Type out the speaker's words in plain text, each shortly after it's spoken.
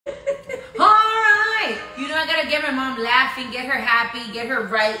get my mom laughing, get her happy, get her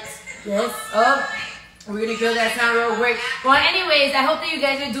right. Yes. Oh, we're gonna kill that sound real quick. Well, anyways, I hope that you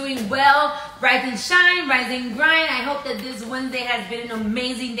guys are doing well. Rise and shine, rise and grind. I hope that this Wednesday has been an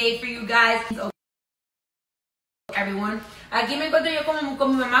amazing day for you guys. Everyone. Aquí me encuentro yo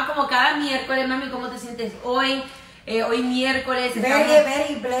con mi mamá como cada miércoles. Mami, ¿cómo te sientes hoy? Hoy miércoles.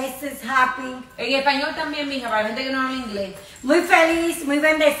 Very blessed, happy. En español también, mija, para la gente que no habla inglés. Muy feliz, muy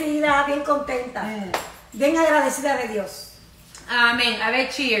bendecida, bien contenta. Bien agradecida de Dios. Amén. A ver,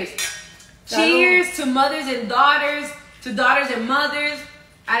 cheers. Salud. Cheers to mothers and daughters, to daughters and mothers,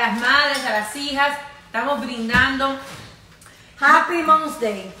 a las madres, a las hijas. Estamos brindando. Happy Mom's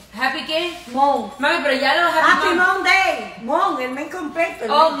Day. ¿Happy qué? Mom. Mami, pero ya lo Happy Mom Day. Mom, el mes completo.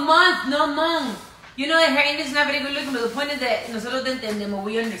 Oh, month, no month. You know that her English is not very good looking, but the point is that nosotros te entendemos,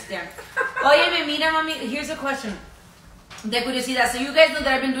 we understand. Oye, mira, mami, here's a question. De curiosidad. So you guys know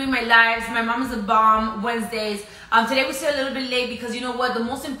that I've been doing my lives. My mom is a bomb Wednesdays. Today we stayed a little bit late because you know what? The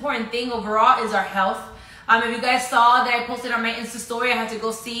most important thing overall is our health. If you guys saw that I posted on my Insta story, I had to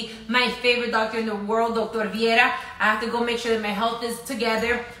go see my favorite doctor in the world, Dr. Viera. I have to go make sure that my health is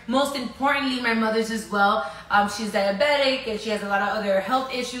together. Most importantly, my mother's as well. She's diabetic and she has a lot of other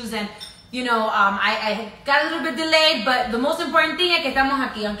health issues, and you know, I got a little bit delayed, but the most important thing es que estamos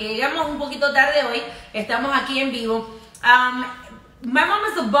aquí. Aunque llegamos un poquito tarde hoy, estamos aquí en vivo. My mom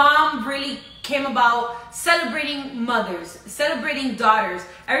is a bomb really came about celebrating mothers, celebrating daughters.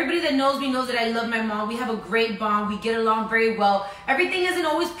 Everybody that knows me knows that I love my mom. We have a great bond. We get along very well. Everything isn't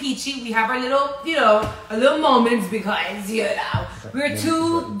always peachy. We have our little, you know, our little moments because, you know, we're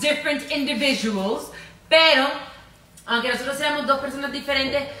two different individuals. Pero, aunque nosotros seamos dos personas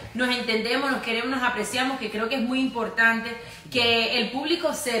diferentes, nos entendemos, nos queremos, nos apreciamos, que creo que es muy importante que el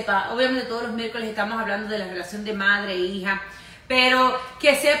público sepa. Obviamente todos los miércoles estamos hablando de la relación de madre e hija, pero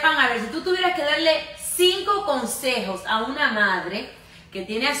que sepan, a ver, si tú tuvieras que darle 5 consejos a una madre que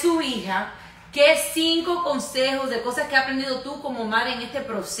tiene a su hija, ¿qué 5 consejos de cosas que has aprendido tú como madre en este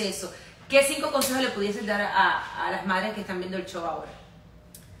proceso? ¿Qué 5 consejos le pudieses dar a las madres que están viendo el show ahora?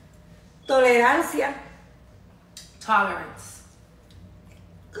 Tolerancia. Tolerance.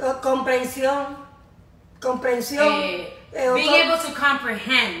 Comprensión. Being able to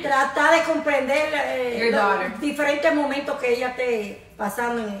comprehend. Tratar de comprender Your daughter. los diferentes momentos que ella esté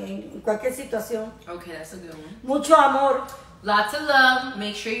pasando en cualquier situación. Okay, that's a good one. Mucho amor. Lots of love.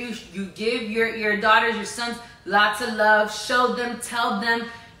 Make sure you give your daughters, your sons, lots of love. Show them, tell them,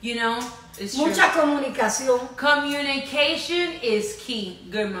 you know. It's Mucha true. comunicación. Communication is key.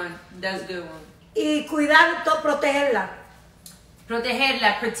 Good one. That's a good one. Y cuidar, protegerla.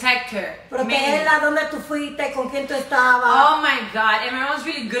 Protegerla, protect her. Protegerla, dónde tú fuiste, con quién tú estabas. Oh my God, and my mom's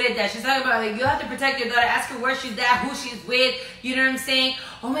really good at that. She's talking about, like, you have to protect your daughter, ask her where she's at, who she's with, you know what I'm saying?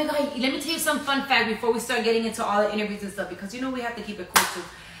 Oh my God, let me tell you some fun fact before we start getting into all the interviews and stuff, because you know we have to keep it cool too.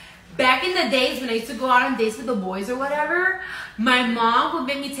 Back in the days when I used to go out on dates with the boys or whatever, my mom would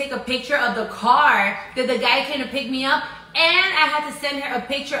make me take a picture of the car that the guy came to pick me up, and I had to send her a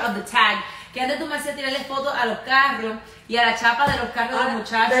picture of the tag. Que antes tú me hacías tirarle fotos a los carros y a la chapa de los carros de los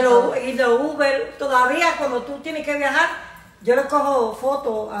muchachos. Y de Uber. Todavía cuando tú tienes que viajar, yo le cojo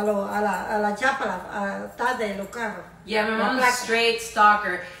fotos a la chapa de los carros. Yeah, my mom's a straight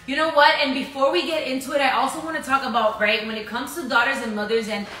stalker. You know what? And before we get into it, I also want to talk about, right, when it comes to daughters and mothers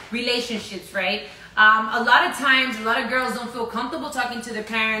and relationships, right? A lot of times, a lot of girls don't feel comfortable talking to their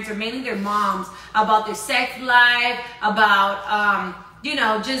parents or mainly their moms about their sex life, about, you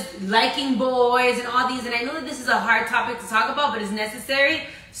know, just liking boys and all these. And I know that this is a hard topic to talk about, but it's necessary.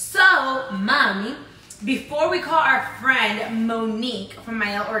 So, Mommy, before we call our friend Monique from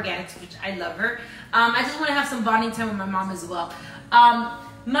Mayel Organics, which I love her, I just want to have some bonding time with my mom as well.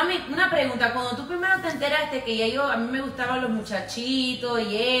 Mami, una pregunta. Cuando tú primero te enteraste que ya a mí me gustaban los muchachitos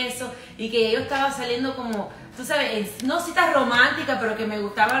y eso, y que yo estaba saliendo como, tú sabes, no citas románticas, pero que me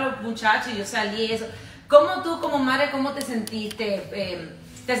gustaban los muchachos y yo salí y eso. ¿Cómo tú como madre, cómo te sentiste?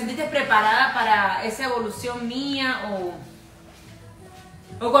 ¿Te sentiste preparada para esa evolución mía?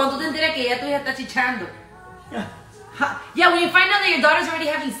 ¿O cuando tú te enteras que ya tu hija está chichando? Yeah, when you find out that your daughter's already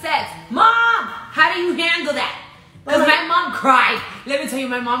having sex. Mom, how do you handle that? Because my mom cried. Let me tell you,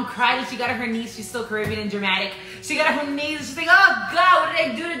 my mom cried and she got on her knees. She's so Caribbean and dramatic. She got on her knees and she's like, oh God, what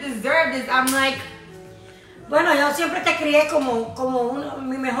did I do to deserve this? I'm like... Bueno, yo siempre te crié como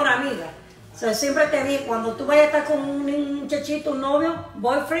mi mejor amiga. O sea, siempre te dije, cuando tú vayas a estar con un muchachito, un novio,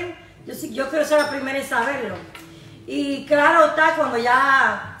 boyfriend, yo quiero ser la primera en saberlo. Y claro está, cuando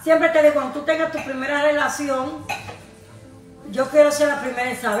ya, siempre te digo, cuando tú tengas tu primera relación, yo quiero ser la primera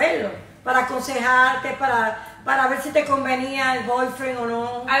en saberlo, para aconsejarte, para ver si te convenía el boyfriend o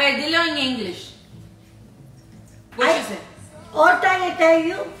no. A ver, dilo en English. What you say? All time I tell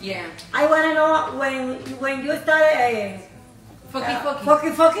you, Yeah. I want to know when you started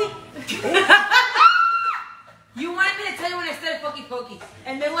fucky. You wanted me to tell you when I started fucky.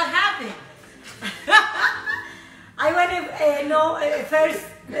 And then what happened? I want to know first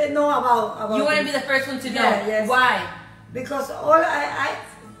know about You want to be the first one to know. Yeah, yes. Why? Because all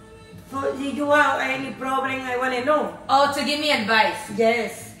if you have any problem, I want to know. Oh, to give me advice.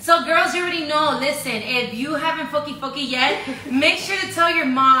 Yes. So girls, you already know, listen, if you haven't fucky yet, make sure to tell your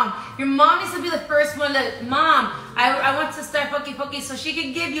mom. Your mom needs to be the first one that, Mom, I want to start fucky so she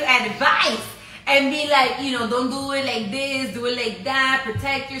can give you advice and be like, you know, don't do it like this, do it like that,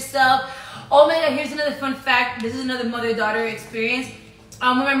 protect yourself. Oh my God, here's another fun fact. This is another mother-daughter experience.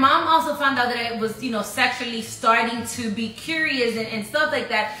 When my mom also found out that I was, you know, sexually starting to be curious and stuff like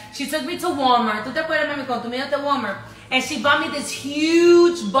that, she took me to Walmart. ¿Tú te acuerdas, mami, cuando tú me ibas a Walmart? And she bought me this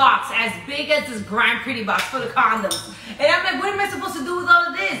huge box, as big as this Grime Pretty box full of condoms. And I'm like, what am I supposed to do with all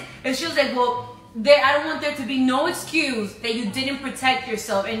of this? And she was like, well, I don't want there to be no excuse that you didn't protect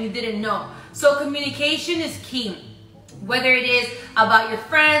yourself and you didn't know. So communication is key. Whether it is about your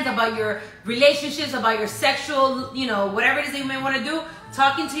friends, about your relationships, about your sexual, you know, whatever it is that you may want to do,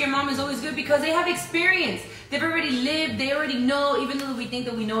 talking to your mom is always good because they have experience. They've already lived, they already know, even though we think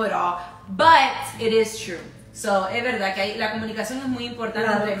that we know it all. But it is true. So, es verdad que la comunicación es muy importante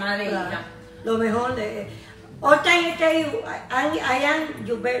entre madre y hija. Lo mejor de... All time I tell you, I am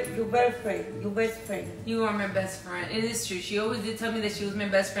your best friend. You are my best friend. It is true. She always did tell me that she was my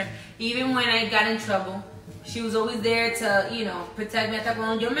best friend. Even when I got in trouble, she was always there to, you know, protect me. Hasta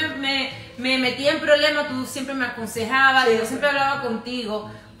cuando yo me metía en problemas, tú siempre me aconsejabas, yo siempre hablaba contigo.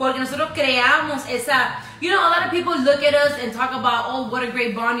 Porque nosotros creamos esa... You know, a lot of people look at us and talk about, oh, what a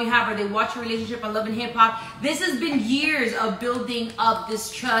great bond you have, or they watch your relationship on Love and Hip Hop. This has been years of building up this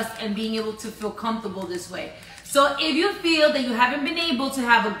trust and being able to feel comfortable this way. So if you feel that you haven't been able to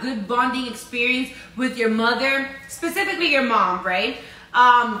have a good bonding experience with your mother, specifically your mom, right?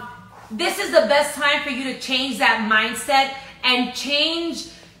 This is the best time for you to change that mindset and change.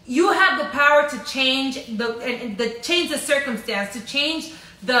 You have the power to change change the circumstance, to change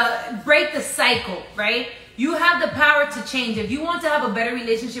break the cycle, right? You have the power to change. If you want to have a better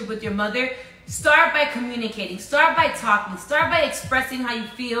relationship with your mother, start by communicating, start by talking, start by expressing how you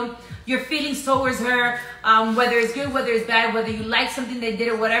feel, your feelings towards her, whether it's good, whether it's bad, whether you like something they did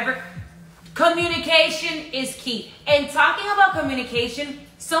or whatever. Communication is key. And talking about communication,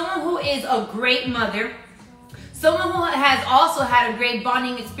 someone who is a great mother, someone who has also had a great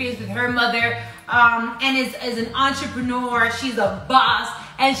bonding experience with her mother, and is an entrepreneur, she's a boss,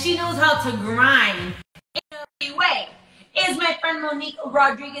 and she knows how to grind in a big way, is my friend Monique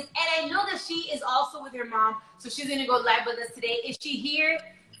Rodriguez. And I know that she is also with her mom, so she's going to go live with us today. Is she here?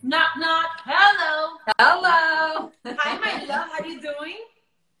 Knock, knock. Hello. Hello. Hi, my love. How are you doing?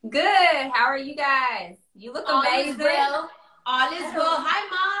 Good. How are you guys? You look amazing. All is well. All is well. Hi,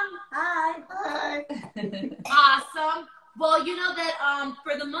 Mom. Hi. Awesome. Well, you know that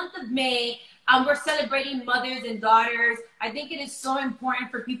for the month of May, we're celebrating mothers and daughters. I think it is so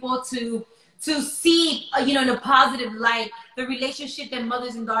important for people to see, you know, in a positive light, the relationship that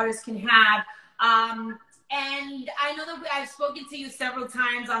mothers and daughters can have. And I know that I've spoken to you several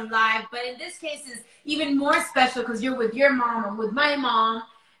times on live, but in this case is even more special because you're with your mom and with my mom.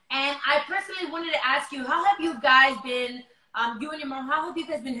 And I personally wanted to ask you, how have you guys been, you and your mom, how have you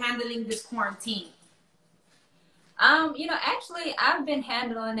guys been handling this quarantine? You know, actually, I've been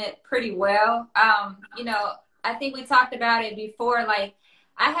handling it pretty well. You know, I think we talked about it before, like,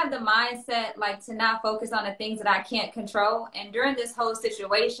 I have the mindset, like, to not focus on the things that I can't control. And during this whole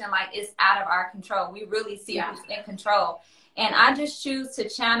situation, like, it's out of our control. We really see who's in control. And I just choose to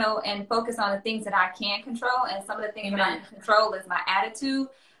channel and focus on the things that I can control. And some of the things that I can control is my attitude.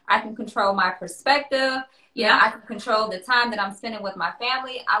 I can control my perspective. You know, I can control the time that I'm spending with my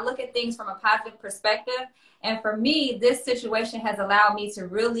family. I look at things from a positive perspective. And for me, this situation has allowed me to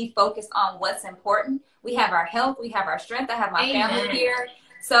really focus on what's important. We have our health. We have our strength. I have my family here.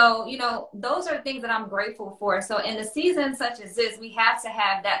 So, you know, those are things that I'm grateful for. So in a season such as this, we have to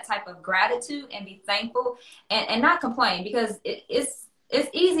have that type of gratitude and be thankful and not complain, because it's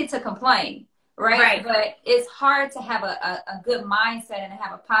easy to complain. Right. But it's hard to have a good mindset and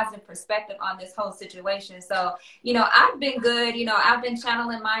have a positive perspective on this whole situation. So, you know, I've been good. You know, I've been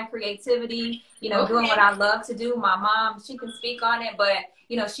channeling my creativity, you know, doing what I love to do. My mom, she can speak on it, but,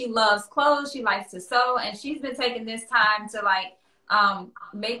 you know, she loves clothes. She likes to sew. And she's been taking this time to, like,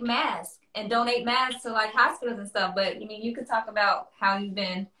 make masks and donate masks to, like, hospitals and stuff. But, I mean, you could talk about how you've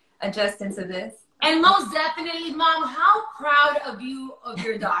been adjusting to this. And most definitely, Mom, how proud of you of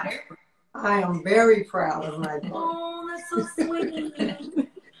your daughter. I am very proud of my daughter. Oh, that's so sweet. I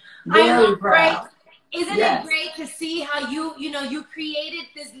Very know, right? proud. Isn't Yes. it great to see how you created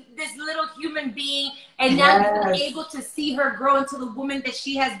this little human being, and now you're Yes. able to see her grow into the woman that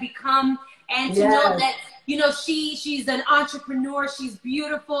she has become, and to know Yes. that she's an entrepreneur. She's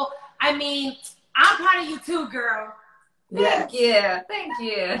beautiful. I mean, I'm proud of you too, girl. Yes. Thank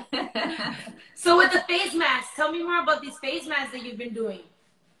you. So with the face masks, tell me more about these face masks that you've been doing.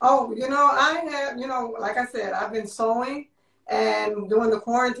 Oh, I have, like I said, I've been sewing, and during the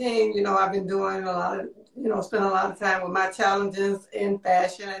quarantine, I've been doing a lot of, spending a lot of time with my challenges in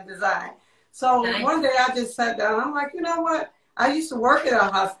fashion and design. So Nice. one day I just sat down. I'm like, you know what? I used to work at a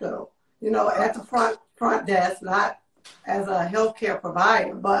hospital, at the front desk, not as a healthcare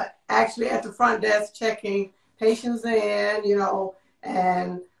provider, but actually at the front desk checking patients in,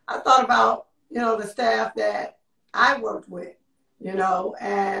 and I thought about, the staff that I worked with,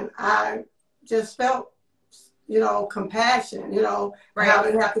 and I just felt, compassion, Right. how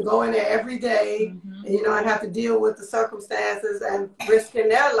they have to go in there every day, and have to deal with the circumstances and risking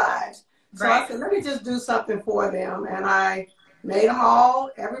their lives. So Right. I said, let me just do something for them. And I made them all,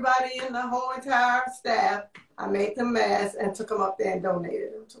 everybody in the whole entire staff, I made them masks and took them up there and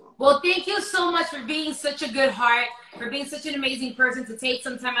donated them to them. Well, thank you so much for being such a good heart, for being such an amazing person, to take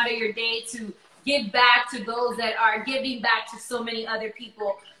some time out of your day to give back to those that are giving back to so many other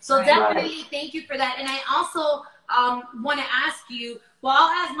people. So Right. definitely thank you for that. And I also want to ask you, well, I'll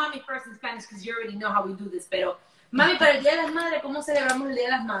ask Mami first in Spanish because you already know how we do this, pero Mami, para el Día de las Madres, ¿cómo celebramos el Día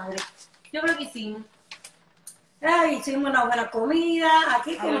de las Madres? Yo creo que hicimos. Hicimos una buena comida.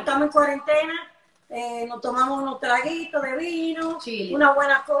 Aquí, como estamos en cuarentena, nos tomamos unos traguitos de vino, Chile. una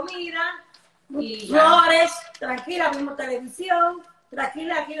buena comida, Y flores, tranquila, vimos televisión,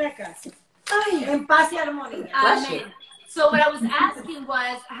 tranquila aquí en la casa. Ay. En paz y armonía. Amen. So what I was asking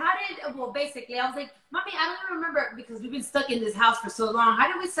was, basically, I was like, Mommy, I don't even remember, because we've been stuck in this house for so long. How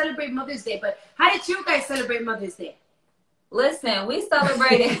did we celebrate Mother's Day? But how did you guys celebrate Mother's Day? Listen, we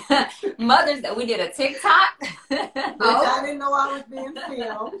celebrated Mother's Day. We did a TikTok. I didn't know I was being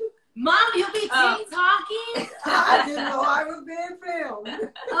filmed. Mom, you be TikToking? I didn't know I was being filmed.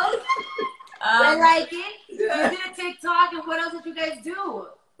 Okay. I like it. You did a TikTok, and what else did you guys do?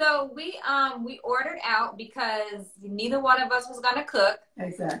 So we ordered out because neither one of us was gonna cook,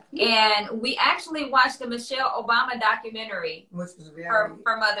 Exactly. and we actually watched the Michelle Obama documentary Which was very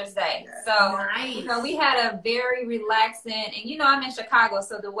for Mother's Day. Yeah. So Nice. we had a very relaxing, and I'm in Chicago,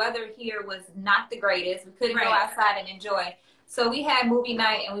 so the weather here was not the greatest. We couldn't go Right. outside and enjoy. So we had movie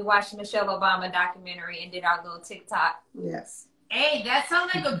night, and we watched the Michelle Obama documentary and did our little TikTok. Yes. Hey, that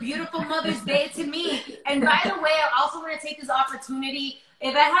sounds like a beautiful Mother's Day to me. And by the way, I also want to take this opportunity.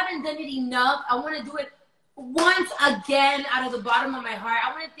 If I haven't done it enough, I want to do it once again out of the bottom of my heart.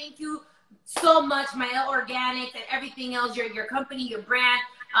 I want to thank you so much, Mael Organics and everything else, your company, your brand,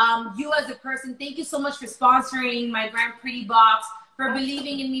 you as a person. Thank you so much for sponsoring my brand, Pretty Box, for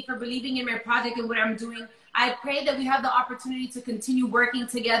believing in me, for believing in my project and what I'm doing. I pray that we have the opportunity to continue working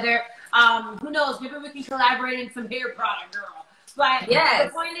together. Who knows? Maybe we can collaborate in some hair product, girl. But Yes.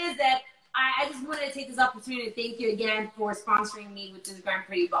 the point is that I just wanted to take this opportunity to thank you again for sponsoring me with this Grand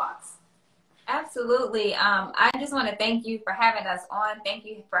Pretty Box. Absolutely. I just want to thank you for having us on. Thank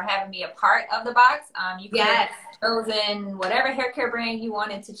you for having me a part of the box. You could have chosen whatever hair care brand you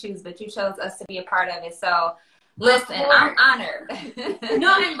wanted to choose, but you chose us to be a part of it. So listen, I'm honored.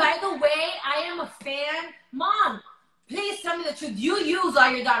 No, and by the way, I am a fan. Mom, please tell me the truth. You use all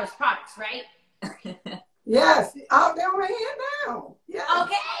your daughter's products, right? Yes. Out there on my hand now. Yeah.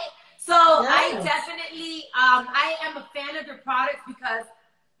 Okay. So I Yes. definitely, I am a fan of your products because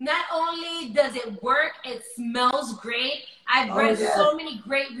not only does it work, it smells great. I've read so many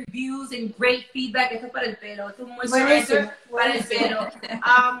great reviews and great feedback. Esto es para el pelo. Esto es un moisturizer para el pelo.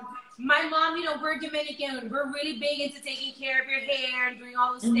 My mom, we're Dominican. We're really big into taking care of your hair and doing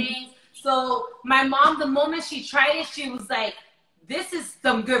all those things. So my mom, the moment she tried it, she was like, this is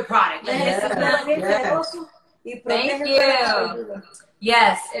some good product. Like, Yes. this smells- Thank you.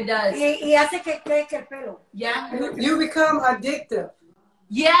 Yes, it does. Y hace que crezca el pelo. Yeah. You become addictive.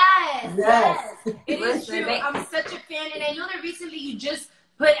 Yes. Yes. It is Listen, true. I'm such a fan, and I know that recently you just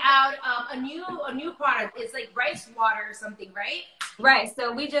put out a new product. It's like rice water or something, right? Right.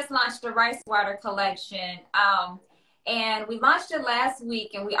 So we just launched the rice water collection. And we launched it last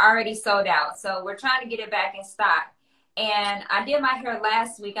week and we already sold out. So we're trying to get it back in stock. And I did my hair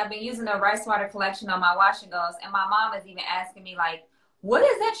last week. I've been using the rice water collection on my wash and goes. And my mom is even asking me like, what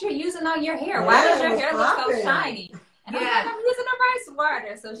is that you're using on your hair? Why does your hair look so shiny? And I'm like, I'm using the rice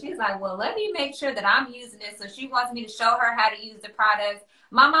water. So she's like, well, let me make sure that I'm using it. So she wants me to show her how to use the products.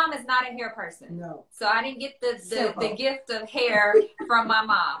 My mom is not a hair person. No. So I didn't get the gift of hair from my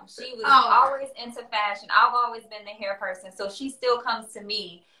mom. She was always into fashion. I've always been the hair person. So she still comes to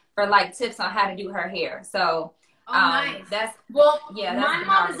me for like tips on how to do her hair. So nice. That's my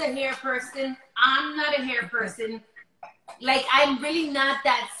mom is a hair person. I'm not a hair person. Like, I'm really not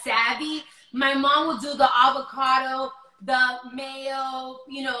that savvy. My mom will do the avocado, the mayo,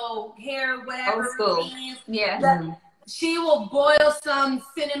 you know, hair, whatever. Old school. Routines. Yeah. She will boil some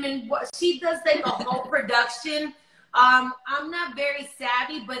cinnamon. She does like a whole production. I'm not very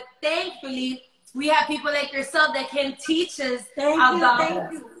savvy, but thankfully we have people like yourself that can teach us about.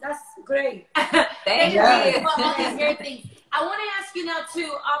 Thank you. That's great. Thank you. All these hair things. I want to ask you now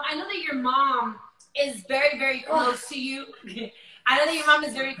too. I know that your mom is very, very close to you. I know that your mom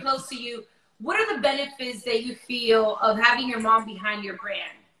is very close to you. What are the benefits that you feel of having your mom behind your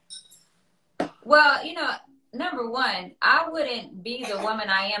brand? Well, you know, number one, I wouldn't be the woman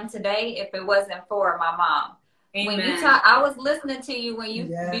I am today if it wasn't for my mom. Amen. When you talk, I was listening to you when you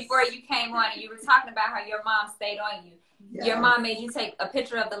before you came on, and you were talking about how your mom stayed on you. Yes. Your mom made you take a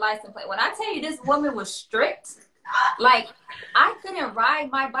picture of the license plate. When I tell you this woman was strict, like I couldn't ride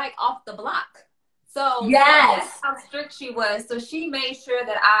my bike off the block. So that's how strict she was. So she made sure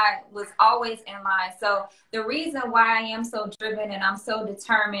that I was always in line. So the reason why I am so driven and I'm so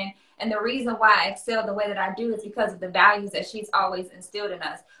determined, and the reason why I excel the way that I do is because of the values that she's always instilled in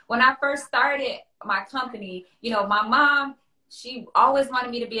us. When I first started my company, you know, my mom, she always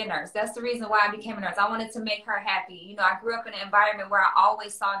wanted me to be a nurse. That's the reason why I became a nurse. I wanted to make her happy. You know, I grew up in an environment where I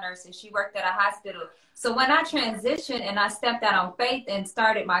always saw nurses. She worked at a hospital. So when I transitioned and I stepped out on faith and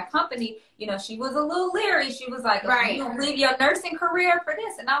started my company, you know, she was a little leery. She was like, you don't leave your nursing career for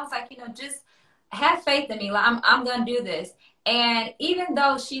this. And I was like, you know, just have faith in me. Like, I'm going to do this. And even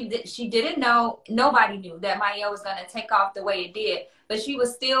though she didn't know, nobody knew that Mael was going to take off the way it did. But she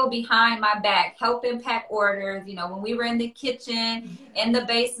was still behind my back, helping pack orders. You know, when we were in the kitchen, in the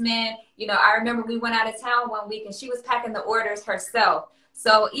basement, you know, I remember we went out of town one week and she was packing the orders herself.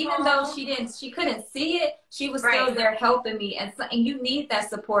 So even though she couldn't see it, she was still there helping me. And you need that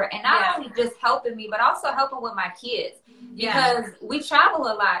support. And not only just helping me, but also helping with my kids. Because we travel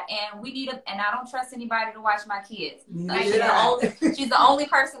a lot and we need and I don't trust anybody to watch my kids. She's the only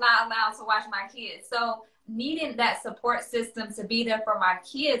person I allow to watch my kids. So needing that support system to be there for my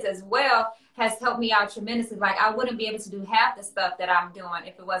kids as well has helped me out tremendously. Like, I wouldn't be able to do half the stuff that I'm doing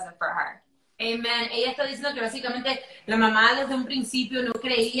if it wasn't for her. Amen. Ella está diciendo que básicamente la mamá desde un principio no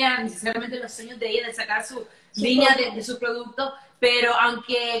creía necesariamente en los sueños de ella de sacar su línea de su producto, pero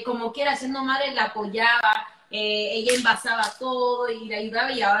aunque como quiera siendo madre la apoyaba, ella envasaba todo y le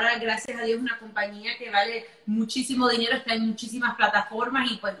ayudaba, y ahora gracias a Dios una compañía que vale muchísimo dinero, está en muchísimas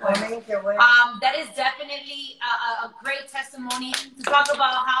plataformas y pues that is definitely a great testimony to talk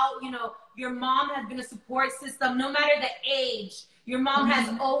about how, you know, your mom has been a support system no matter the age. Your mom has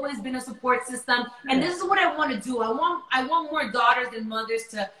always been a support system, and this is what I want to do. I want more daughters and mothers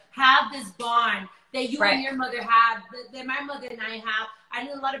to have this bond that you and your mother have, that my mother and I have. I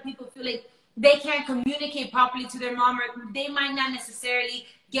know a lot of people feel like they can't communicate properly to their mom, or they might not necessarily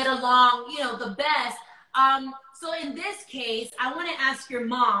get along, you know, the best. So in this case, I want to ask your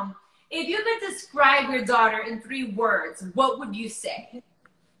mom, if you could describe your daughter in 3 words, what would you say?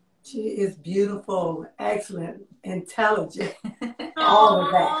 She is beautiful, excellent, intelligent, all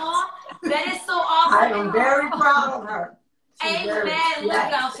of that. That is so awesome. I am very proud of her. Amen. Look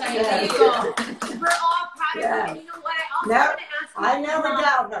outside. There you go. We're all proud of her. And you know what? I also want to ask you. I never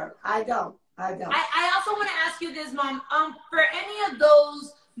doubt her. I don't. I also want to ask you this, Mom. For any of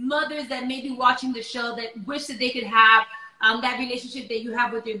those mothers that may be watching the show that wish that they could have that relationship that you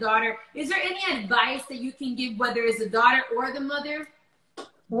have with your daughter, is there any advice that you can give, whether it's the daughter or the mother?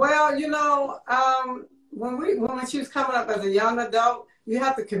 Well, you know, when she was coming up as a young adult, you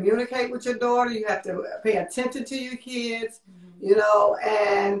have to communicate with your daughter. You have to pay attention to your kids, you know,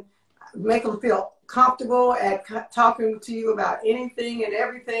 and make them feel comfortable at talking to you about anything and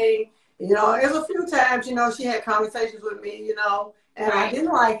everything. You know, there's a few times, you know, she had conversations with me, you know, and I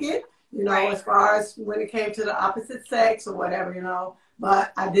didn't like it, you know, as far as when it came to the opposite sex or whatever, you know,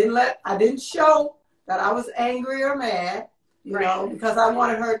 but I didn't show that I was angry or mad. You know, because I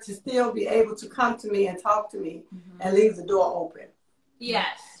wanted her to still be able to come to me and talk to me and leave the door open.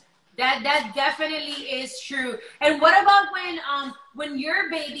 Yes, that definitely is true. And what about when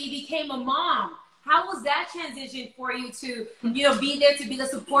your baby became a mom? How was that transition for you to, you know, be there to be the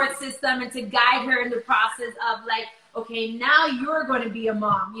support system and to guide her in the process of like, okay, now you're going to be a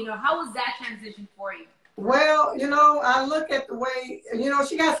mom? You know, how was that transition for you? Well, you know, I look at the way, you know,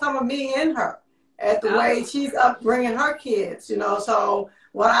 she got some of me in her, at the way she's upbringing her kids, you know. So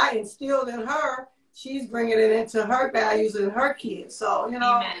what I instilled in her, she's bringing it into her values and her kids. So, you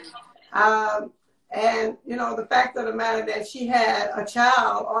know, and, you know, the fact of the matter that she had a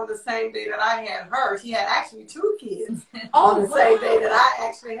child on the same day that I had her, she had actually 2 kids on the same day that I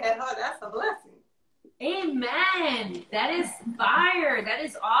actually had her. That's a blessing. Amen. That is fire. That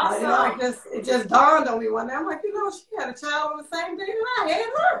is awesome. You know, it just dawned on me one day. I'm like, you know, she had a child on the same day that I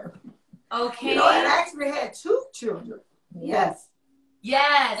had her. Okay. You know, and actually had 2 children. Yes.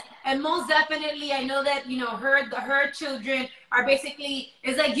 Yes. And most definitely, I know that, you know, her children are basically,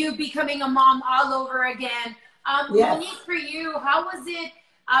 it's like you becoming a mom all over again. Yes. Monique, for you, how was it,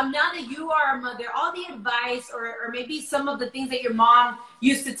 now that you are a mother, all the advice or maybe some of the things that your mom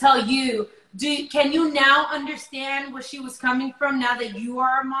used to tell you, can you now understand where she was coming from now that you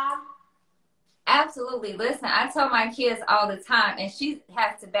are a mom? Absolutely. Listen, I tell my kids all the time, and she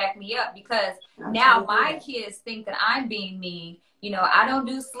has to back me up, because now my kids think that I'm being mean. You know, I don't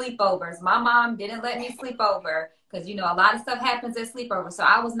do sleepovers. My mom didn't let me sleep over because, you know, a lot of stuff happens at sleepovers. So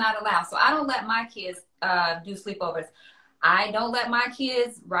I was not allowed. So I don't let my kids do sleepovers. I don't let my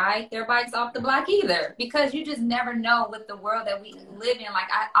kids ride their bikes off the block either, because you just never know with the world that we live in. Like,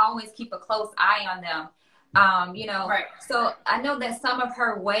 I always keep a close eye on them. You know, so I know that some of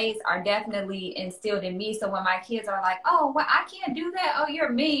her ways are definitely instilled in me. So when my kids are like, oh, well, I can't do that. Oh, you're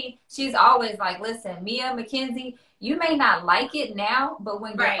mean. She's always like, listen, Mia, Mackenzie, you may not like it now, but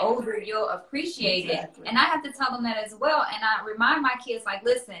when you're older, you'll appreciate it. And I have to tell them that as well. And I remind my kids, like,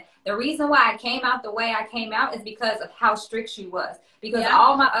 listen, the reason why I came out the way I came out is because of how strict she was. Because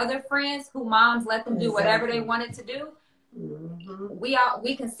all my other friends who moms let them do whatever they wanted to do,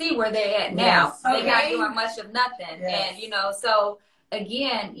 we can see where they're at now. They're not doing much of nothing. And, you know, so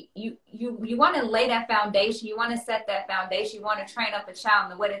again, you want to lay that foundation. You want to set that foundation. You want to train up a child in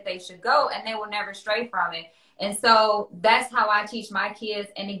the way that they should go, and they will never stray from it. And so that's how I teach my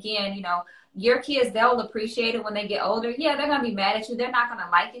kids. And again, you know, your kids, they'll appreciate it when they get older. Yeah, they're going to be mad at you. They're not going to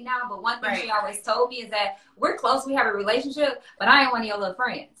like it now. But one thing she always told me is that we're close. We have a relationship, but I ain't one of your little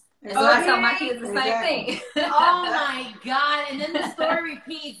friends. And so I tell my kids the same thing. Oh, my God. And then the story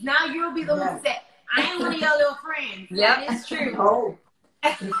repeats. Now you'll be the one to say, I ain't one of your little friends. That is true. Oh,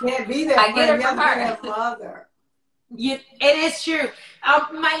 you can't be that. I get it from her. That mother. It is true.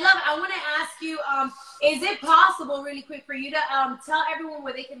 My love, I want to ask you, is it possible, really quick, for you to tell everyone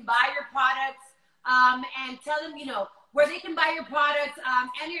where they can buy your products, and tell them, you know, where they can buy your products,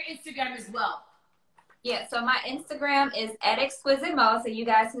 and your Instagram as well? Yeah, so my Instagram is @ExquisiteMo, so you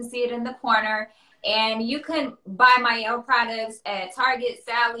guys can see it in the corner. And you can buy my Yael products at Target,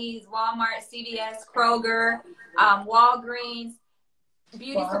 Sally's, Walmart, CVS, Kroger, Walgreens,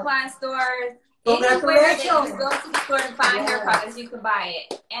 beauty supply stores. Anywhere that you go to the store and find hair products, you can buy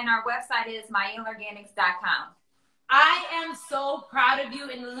it. And our website is MyYaleOrganics.com. I am so proud of you.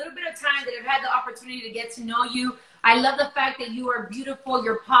 In a little bit of time that I've had the opportunity to get to know you, I love the fact that you are beautiful,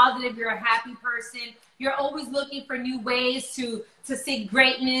 you're positive, you're a happy person. You're always looking for new ways to seek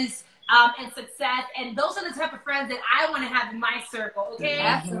greatness and success. And those are the type of friends that I want to have in my circle, okay?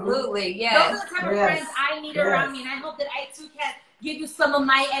 Absolutely, yes. Those are the type of friends I need around me. And I hope that I, too, can give you some of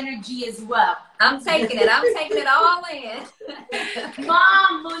my energy as well. I'm taking it. I'm taking it all in.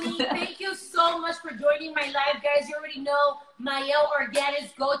 Mom, Monique, thank you so much for joining my live, guys. You already know Yael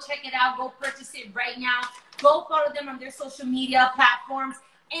Organics. Go check it out. Go purchase it right now. Go follow them on their social media platforms.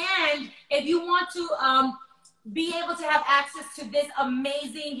 And if you want to be able to have access to this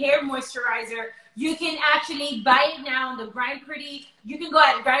amazing hair moisturizer, you can actually buy it now on the Grind Pretty. You can go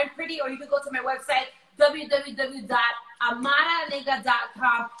at Grind Pretty, or you can go to my website,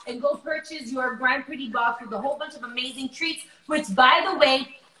 www.amaralega.com, and go purchase your Grind Pretty box with a whole bunch of amazing treats, which, by the way,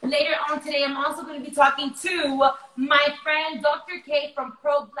 later on today, I'm also going to be talking to my friend, Dr. K from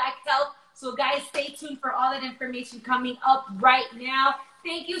Pro Black Health. So, guys, stay tuned for all that information coming up right now.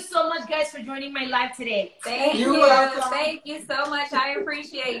 Thank you so much, guys, for joining my live today. Thank you. Thank you so much. I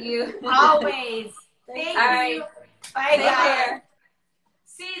appreciate you. Always. Thank you. Bye, guys.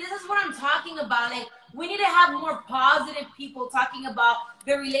 See, this is what I'm talking about. Like, we need to have more positive people talking about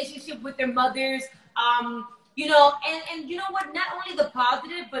their relationship with their mothers. You know, and you know what? Not only the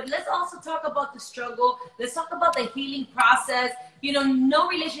positive, but let's also talk about the struggle. Let's talk about the healing process. You know, no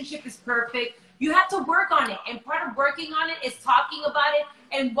relationship is perfect. You have to work on it, and part of working on it is talking about it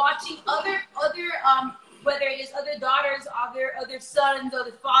and watching other whether it is other daughters, other sons,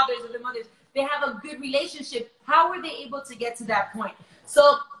 other fathers, other mothers. They have a good relationship. How were they able to get to that point?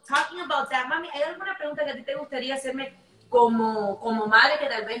 So, talking about that, mami, ¿hay alguna pregunta que a ti te gustaría hacerme como madre que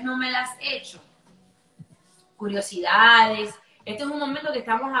tal vez no me la has hecho? curiosidades. Este es un momento que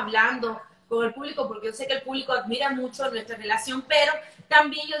estamos hablando con el público, porque yo sé que el público admira mucho nuestra relación, pero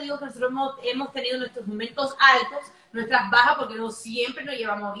también yo digo que nosotros hemos tenido nuestros momentos altos, nuestras bajas, porque no siempre nos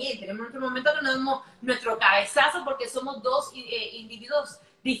llevamos bien. Tenemos nuestro momento que nos damos nuestro cabezazo, porque somos dos individuos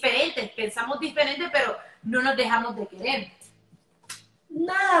diferentes, pensamos diferente, pero no nos dejamos de querer.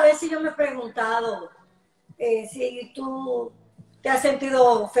 Nada, a veces yo me he preguntado si tú te has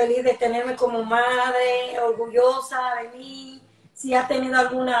sentido feliz de tenerme como madre, orgullosa de mí, si has tenido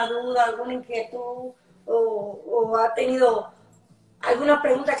alguna duda, alguna inquietud, o has tenido alguna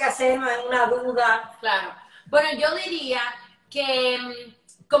pregunta que hacerme, alguna duda. Claro. Bueno, yo diría que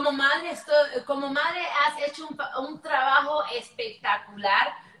como madre has hecho un trabajo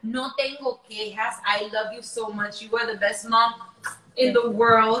espectacular. No tengo quejas. I love you so much. You are the best mom in the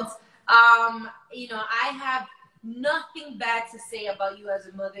world. You know, I have nothing bad to say about you as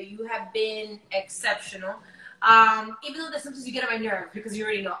a mother. You have been exceptional. Even though there's sometimes you get on my nerves because you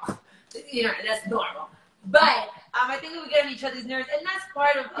already know, you know, that's normal. But I think we get on each other's nerves, and that's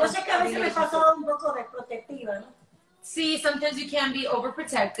part of. Yo sé que a veces me pasó un poco de protectiva, ¿no? Sí, sometimes you can be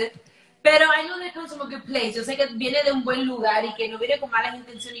overprotected. Pero I know that it comes from a good place. Yo sé que viene de un buen lugar y que no viene con malas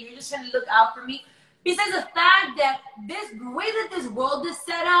intenciones. You're just trying to look out for me. Besides the fact that the way that this world is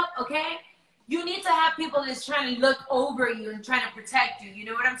set up, okay, you need to have people that's trying to look over you and trying to protect you. You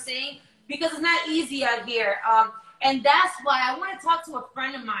know what I'm saying? Because it's not easy out here. And that's why I want to talk to a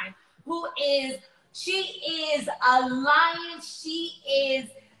friend of mine she is a lion. She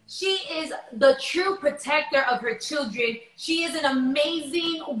is the true protector of her children. She is an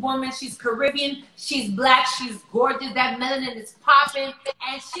amazing woman. She's Caribbean. She's black. She's gorgeous. That melanin is popping.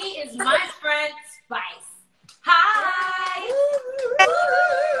 And she is my friend, Spice. Hi.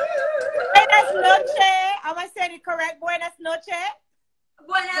 Buenas noches. Am I saying it correct? Buenas noches.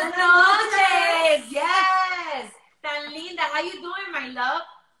 Buenas noches. Yes. Tan linda. How you doing, my love?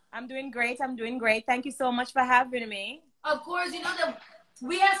 I'm doing great. I'm doing great. Thank you so much for having me. Of course, you know that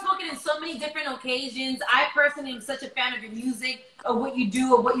we have spoken in so many different occasions. I personally am such a fan of your music, of what you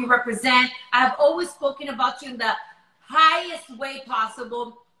do, of what you represent. I've always spoken about you in the highest way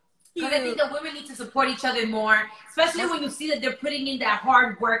possible. Because I think that women need to support each other more, especially when you see that they're putting in that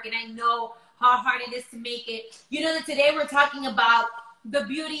hard work. And I know how hard it is to make it. You know that today we're talking about the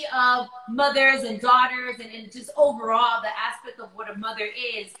beauty of mothers and daughters and just overall the aspect of what a mother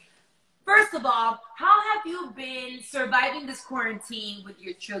is. First of all, how have you been surviving this quarantine with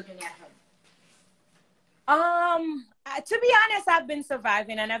your children at home? To be honest, I've been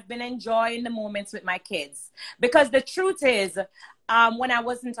surviving and I've been enjoying the moments with my kids. Because the truth is, when I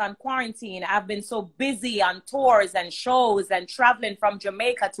wasn't on quarantine, I've been so busy on tours and shows and traveling from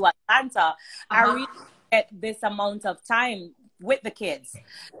Jamaica to Atlanta. I really get this amount of time with the kids.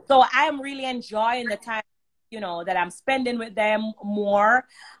 So I am really enjoying the time, you know, that I'm spending with them more.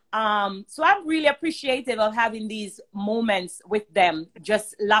 So I'm really appreciative of having these moments with them,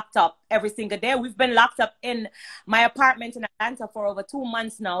 just locked up every single day. We've been locked up in my apartment in Atlanta for over 2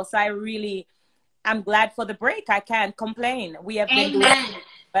 months now. So I'm glad for the break. I can't complain. We have been doing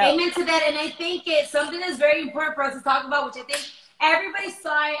well. Amen to that. And I think it's something that's very important for us to talk about, which I think everybody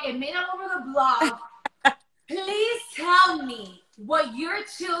saw it made all over the blog. Please tell me what your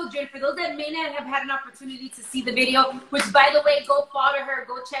children, for those that may not have had an opportunity to see the video, which by the way, go follow her,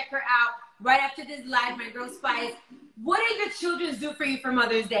 go check her out right after this live, my girl Spice. What did your children do for you for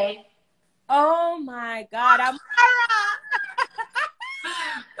Mother's Day? Oh my God, I'm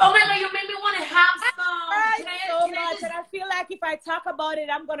oh my God, you made me want to have some. so much, and I feel like if I talk about it,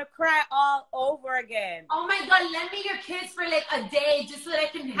 I'm gonna cry all over again. Oh my God, lend me your kids for like a day just so that I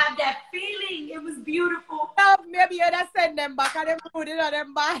can have that feeling. It was beautiful. Oh, maybe you'd have send them back and them put it on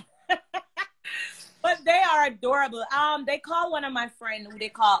them back. But they are adorable. They call one of my friends who they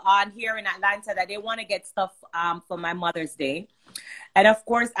call on here in Atlanta that they want to get stuff for my Mother's Day. And of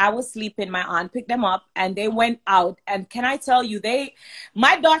course, I was sleeping. My aunt picked them up and they went out. And can I tell you,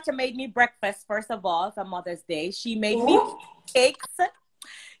 my daughter made me breakfast, first of all, for Mother's Day. She made me cakes.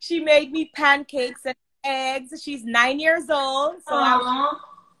 She made me pancakes and eggs. She's 9 years old. So I'm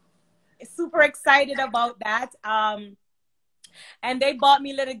super excited about that. And they bought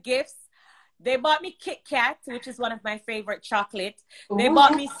me little gifts. They bought me Kit Kat, which is one of my favorite chocolates. They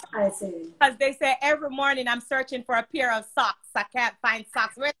bought me socks because they say every morning I'm searching for a pair of socks. I can't find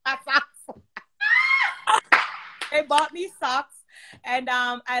socks. Where's my socks? They bought me socks. And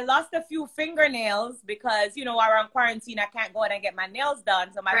I lost a few fingernails because, you know, while we're on quarantine, I can't go out and get my nails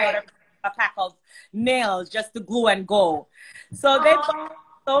done. So my daughter put a pack of nails just to glue and go. So they bought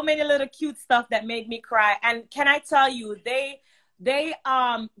so many little cute stuff that made me cry. And can I tell you,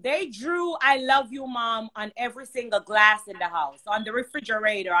 they drew "I love you, mom" on every single glass in the house, on the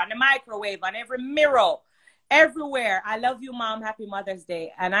refrigerator, on the microwave, on every mirror, everywhere. "I love you, mom. Happy Mother's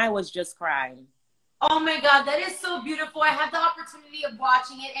Day." And I was just crying. Oh my God, that is so beautiful. I had the opportunity of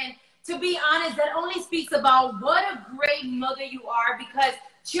watching it, and to be honest, that only speaks about what a great mother you are, because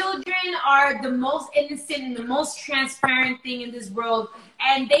children are the most innocent and the most transparent thing in this world,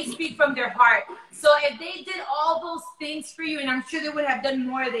 and they speak from their heart. So if they did all those things for you, and I'm sure they would have done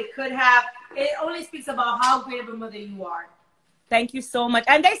more, they could have, it only speaks about how great of a mother you are. Thank you so much.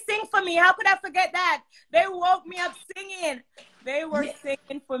 And they sing for me. How could I forget that? They woke me up singing. They were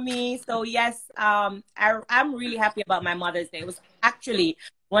singing for me. So yes, I'm really happy about my Mother's Day. It was actually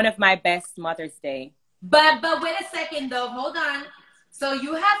one of my best Mother's Day. But wait a second though, hold on. So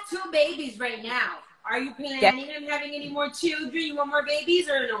you have 2 babies right now. Are you planning on having any more children? You want more babies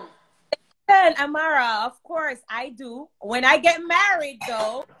or no? And Amara, of course I do. When I get married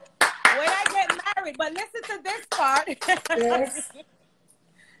though, but listen to this part. Yes.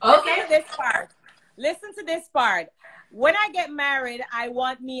 Okay. Listen to this part. When I get married, I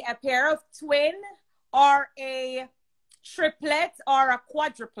want me a pair of twin or a triplet or a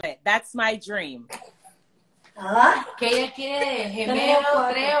quadruplet. That's my dream. Que ella quiere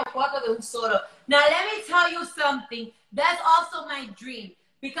gemelo, 3 o 4 de un solo. Now let me tell you something. That's also my dream.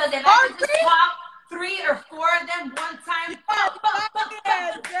 Because if I could just pop 3 or 4 of them one time,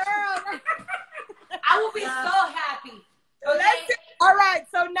 girl. I will be so happy. Okay? All right,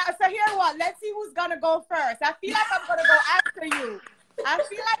 so here what? Let's see who's gonna go first. I feel like I'm gonna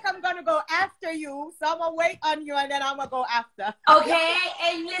go after you. So I'm gonna wait on you, and then I'm gonna go after. Okay,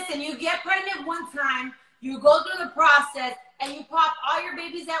 and listen, you get pregnant one time, you go through the process, and you pop all your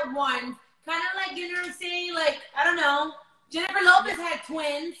babies at once. Kind of like, you know what I'm saying? Like, I don't know. Jennifer Lopez had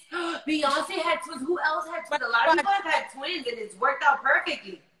twins. Beyonce had twins. Who else had twins? A lot of people have had twins, and it's worked out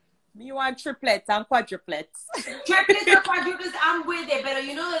perfectly. You want triplets and quadruplets? Triplets or quadruplets, I'm with it, but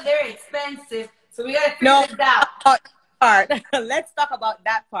you know that they're expensive, so we gotta figure this out. Let's talk about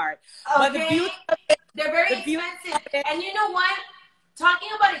that part. Okay, but they're very expensive, and you know what? Talking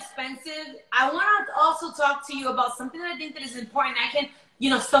about expensive, I want to also talk to you about something that I think that is important. I can, you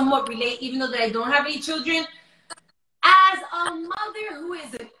know, somewhat relate, even though that I don't have any children. As a mother who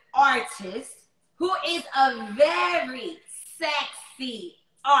is an artist, who is a very sexy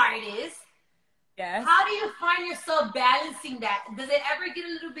artist, yes. How do you find yourself balancing that? Does it ever get a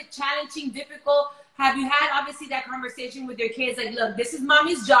little bit challenging, difficult? Have you had obviously that conversation with your kids? Like, look, this is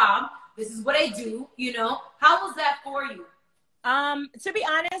mommy's job. This is what I do. You know, how was that for you? To be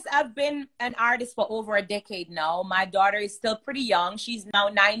honest, I've been an artist for over a decade now. My daughter is still pretty young. She's now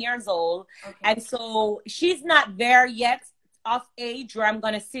 9 years old. Okay. And so she's not there yet of age where I'm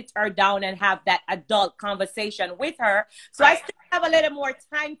going to sit her down and have that adult conversation with her. So I still have a little more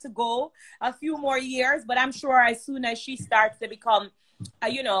time to go, a few more years, but I'm sure as soon as she starts to become,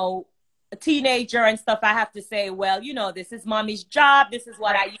 you know, a teenager and stuff, I have to say, well, you know, this is mommy's job. This is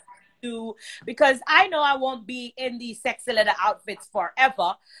what I used to do, because I know I won't be in these sexy little outfits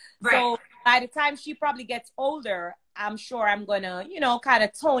forever. Right. So by the time she probably gets older, I'm sure I'm going to, you know, kind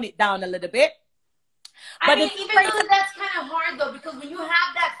of tone it down a little bit. I mean, even though that's kind of hard, though, because when you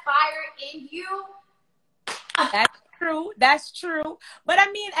have that fire in you. That's true. That's true. But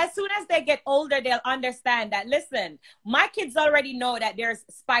I mean, as soon as they get older, they'll understand that, listen, my kids already know that there's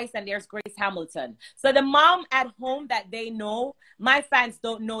Spice and there's Grace Hamilton. So the mom at home that they know, my fans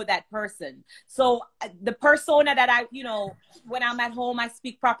don't know that person. So the persona that I, you know, when I'm at home, I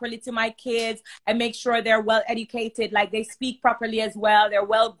speak properly to my kids. I make sure they're well educated, like they speak properly as well. They're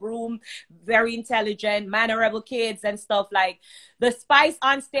well groomed, very intelligent, mannerable kids and stuff. Like the Spice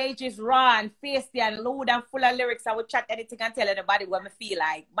on stage is raw and feisty and lewd and full of lyrics. I would chat anything and tell anybody what I feel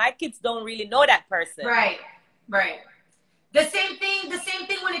like. My kids don't really know that person. Right, right. The same thing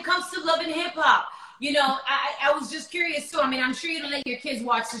when it comes to Love and Hip Hop. You know, I was just curious too. I mean, I'm sure you don't let your kids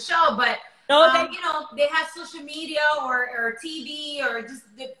watch the show, but no, you know, they have social media or TV or just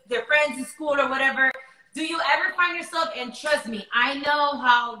their friends in school or whatever. Do you ever find yourself, and trust me, I know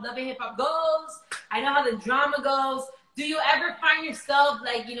how Love and Hip Hop goes. I know how the drama goes. Do you ever find yourself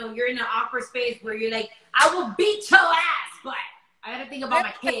like, you know, you're in an awkward space where you're like, I will beat your ass, but I gotta think about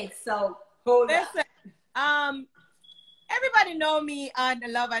my kids, so hold on. Everybody know me on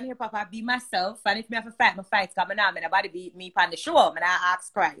Love and Hip Hop. I be myself, and if me have to fight, my fights coming out, and nobody beat me on the show, and I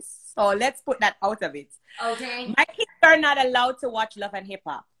ask Christ. So let's put that out of it. Okay. My kids are not allowed to watch Love and Hip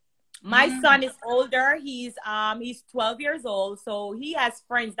Hop. My son is older. He's 12 years old. So he has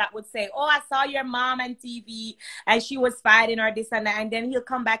friends that would say, "Oh, I saw your mom on TV and she was fighting or this and that." And then he'll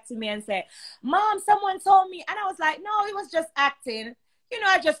come back to me and say, "Mom, someone told me." And I was like, "No, it was just acting." You know,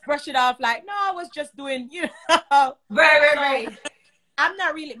 I just brush it off like, "No, I was just doing, you know." Right. I'm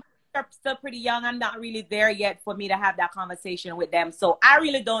not really, they're still pretty young. I'm not really there yet for me to have that conversation with them. So I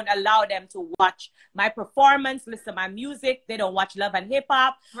really don't allow them to watch my performance, listen to my music. They don't watch Love and Hip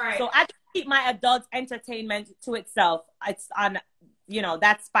Hop. Right. So I just keep my adult entertainment to itself. It's on, you know,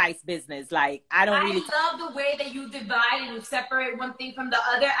 that Spice business. Like, I don't really. I love the way that you divide and you separate one thing from the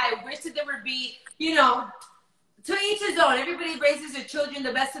other. I wish that there would be, you know, to each his own. Everybody raises their children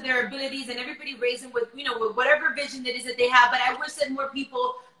the best of their abilities, and everybody raises them with, you know, with whatever vision it is that they have. But I wish that more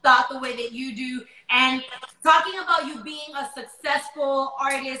people thought the way that you do. And talking about you being a successful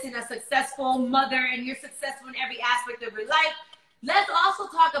artist and a successful mother, and you're successful in every aspect of your life, let's also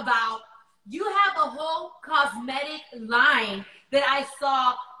talk about, you have a whole cosmetic line that I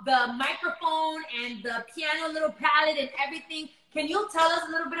saw, the microphone and the piano little palette and everything. Can you tell us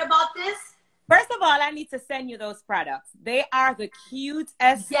a little bit about this? First of all, I need to send you those products. They are the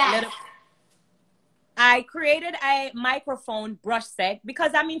cutest little. I created a microphone brush set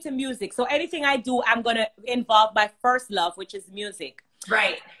because I'm into music. So anything I do, I'm going to involve my first love, which is music.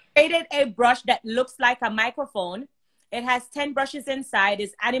 Right. Created a brush that looks like a microphone. It has 10 brushes inside.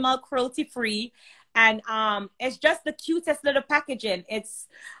 It's animal cruelty free. And it's just the cutest little packaging. It's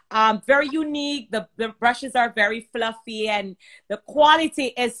very unique. The brushes are very fluffy and the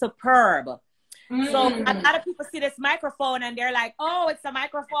quality is superb. So a lot of people see this microphone and they're like, "Oh, it's a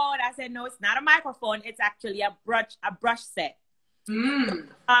microphone." I said, "No, it's not a microphone. It's actually a brush set."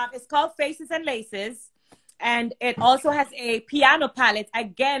 It's called Faces and Laces. And it also has a piano palette,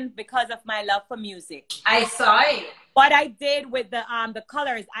 again, because of my love for music. I saw it. What I did with the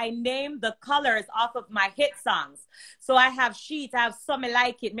colors, I named the colors off of my hit songs. So I have Sheets, I have Some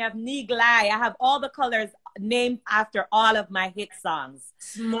Like It, I have Neagle Eye. I have all the colors named after all of my hit songs.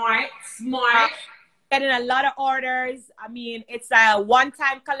 Smart. Getting a lot of orders. I mean, it's a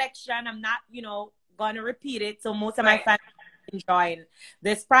one-time collection. I'm not, you know, going to repeat it. So most of my fans are enjoying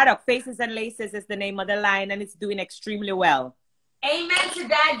this product. Faces and Laces is the name of the line, and it's doing extremely well. Amen to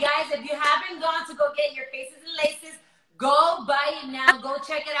that, guys. If you haven't gone to go get your Faces and Laces, go buy it now. Go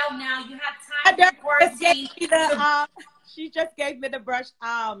check it out now. You have time for quarantine. She just gave me the brush.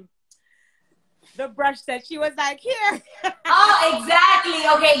 The brush set. She was like, "Here." Oh, exactly.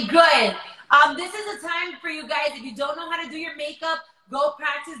 Okay, good. This is a time for you guys. If you don't know how to do your makeup, go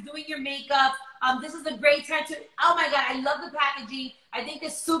practice doing your makeup. This is a great time to, oh my God, I love the packaging. I think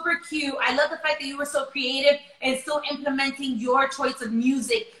it's super cute. I love the fact that you were so creative and still implementing your choice of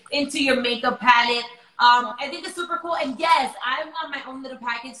music into your makeup palette. I think it's super cool. And yes, I want my own little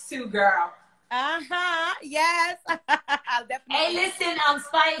package too, girl. Yes. I'll definitely. Hey, listen,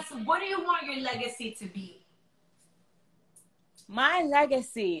 Spice, what do you want your legacy to be? My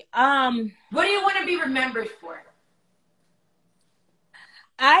legacy. What do you want to be remembered for?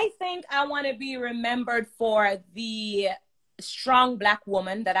 I think I want to be remembered for the strong Black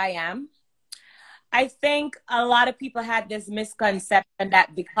woman that I am. I think a lot of people had this misconception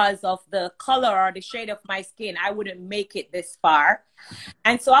that because of the color or the shade of my skin, I wouldn't make it this far.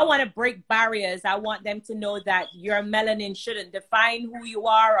 And so I want to break barriers. I want them to know that your melanin shouldn't define who you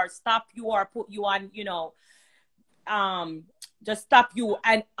are or stop you or put you on, you know, just stop you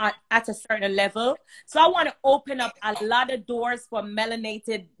at a certain level. So I want to open up a lot of doors for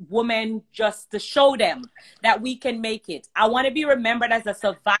melanated women just to show them that we can make it. I want to be remembered as a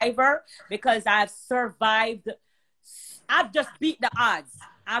survivor because I've survived. I've just beat the odds.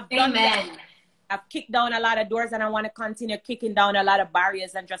 I've done that. I've kicked down a lot of doors and I want to continue kicking down a lot of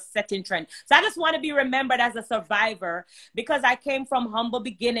barriers and just setting trends. So I just want to be remembered as a survivor because I came from humble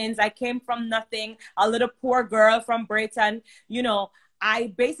beginnings. I came from nothing, a little poor girl from Britain. You know,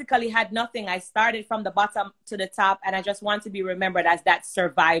 I basically had nothing. I started from the bottom to the top and I just want to be remembered as that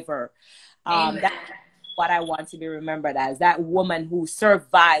survivor. That's what I want to be remembered as, that woman who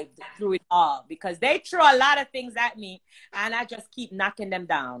survived through it all because they threw a lot of things at me and I just keep knocking them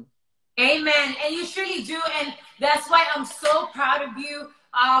down. Amen. And you surely do. And that's why I'm so proud of you.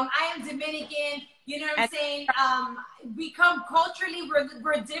 I am Dominican. You know what I'm saying? We come culturally, we're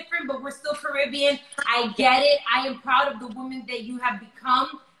different, but we're still Caribbean. I get it. I am proud of the woman that you have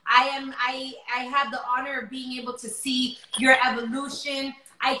become. I have the honor of being able to see your evolution.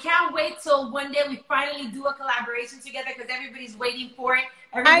 I can't wait till one day we finally do a collaboration together because everybody's waiting for it.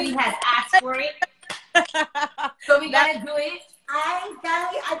 Everybody has asked for it. So we gotta do it.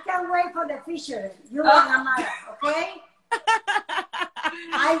 I can't wait for the feature. You and Amara, okay?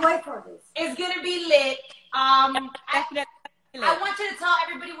 I wait for this. It's gonna be lit. Definitely. I want you to tell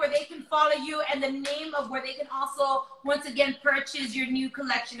everybody where they can follow you and the name of where they can also, once again, purchase your new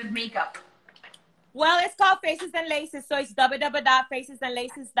collection of makeup. Well, it's called Faces and Laces, so it's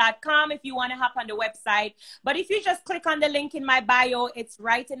www.facesandlaces.com if you want to hop on the website. But if you just click on the link in my bio, it's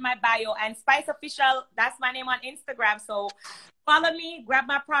right in my bio. And Spice Official, that's my name on Instagram. So follow me, grab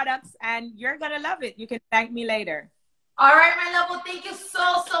my products, and you're going to love it. You can thank me later. All right, my love. Well, thank you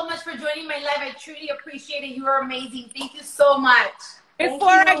so much for joining my live. I truly appreciate it. You are amazing. Thank you so much. Before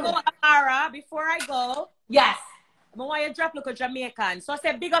I go, Amara, yes, I want you to drop like a Jamaican. So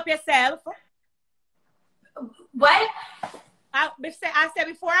say big up yourself. What? I said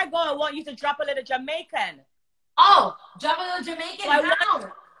before I go, I want you to drop a little Jamaican. Oh, drop a little Jamaican?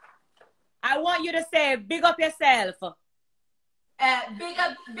 So I want you to say big up yourself. Big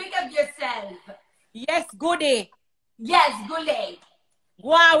up yourself. Yes, goodie. Yes, goodie.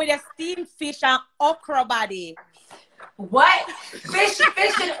 Go on with a steamed fish and okra body. What? Fish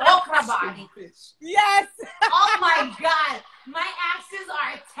and okra body. Yes. Oh my God. My accents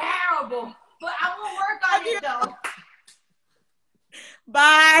are terrible. But I will work on it though.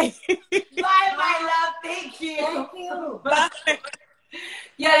 Bye. Bye, my love. Thank you. Thank you. Bye.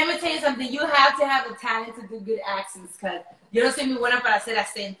 Yeah, let me tell you something. You have to have the talent to do good accents, because yo no soy muy buena para hacer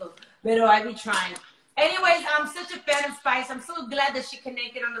acento, pero I be trying. Anyways, I'm such a fan of Spice. I'm so glad that she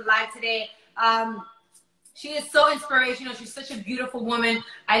connected on the live today. She is so inspirational. She's such a beautiful woman.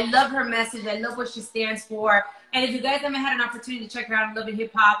 I love her message. I love what she stands for. And if you guys haven't had an opportunity to check her out on Love and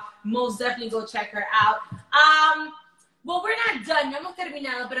Hip Hop, most definitely go check her out. Well, we're not done. No hemos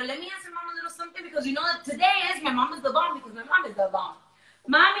terminado, pero let me ask your mom a little something, because you know that today is my mom is the bomb, because my mom is the bomb.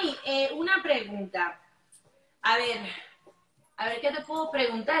 Mami, una pregunta. A ver, ¿qué te puedo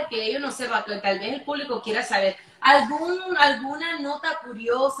preguntar? Que yo no sepa, que tal vez el público quiera saber. ¿Alguna nota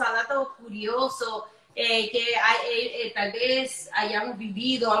curiosa, dato curioso que tal vez hayamos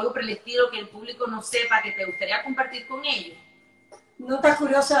vivido, algo por el estilo que el público no sepa, que te gustaría compartir con ellos? ¿Nota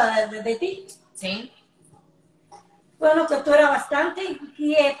curiosa de ti? Sí. Bueno, que tú eras bastante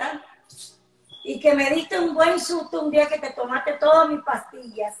inquieta y que me diste un buen susto un día que te tomaste todas mis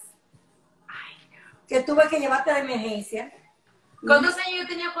pastillas. Ay, no. Que tuve que llevarte de emergencia. ¿Cuántos años yo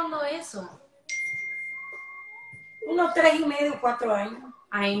tenía cuando eso? Unos 3 y medio, 4 años.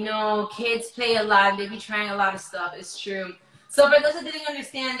 I know, kids play a lot, they be trying a lot of stuff, it's true. So for those that didn't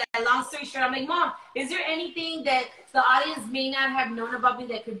understand that, long story short, I'm like, Mom, is there anything that the audience may not have known about me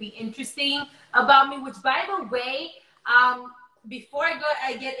that could be interesting about me? Which, by the way, before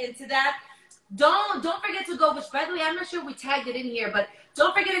I get into that, don't forget to go, which, by the way, I'm not sure we tagged it in here, but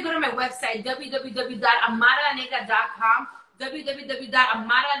don't forget to go to my website, www.amaralanegra.com,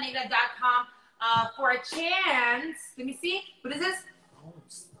 www.amaralanegra.com, for a chance. Let me see. What is this?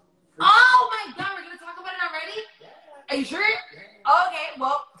 Oh my God, we're going to talk about it already? Are you sure? Okay,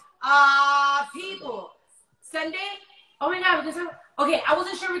 well, people, Sunday, oh my God, okay, I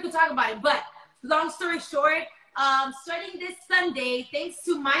wasn't sure we could talk about it, but long story short, starting this Sunday, thanks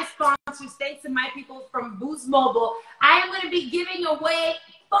to my sponsors, thanks to my people from Boost Mobile, I am going to be giving away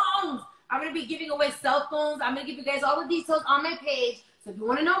phones. I'm going to be giving away cell phones. I'm going to give you guys all the details on my page. So if you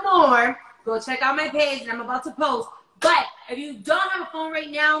want to know more, go check out my page, and I'm about to post. But if you don't have a phone right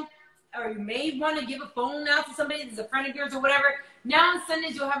now, or you may want to give a phone out to somebody that's a friend of yours or whatever, now on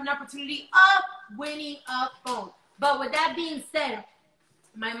Sundays you'll have an opportunity of winning a phone. But with that being said,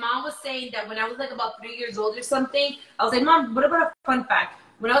 my mom was saying that when I was like about 3 years old or something, I was like, Mom, what about a fun fact?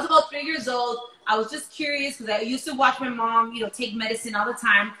 When I was about 3 years old, I was just curious because I used to watch my mom, take medicine all the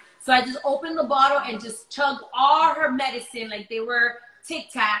time. So I just opened the bottle and just chugged all her medicine like they were Tic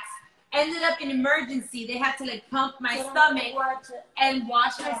Tacs. Ended up in emergency. They had to like pump my stomach and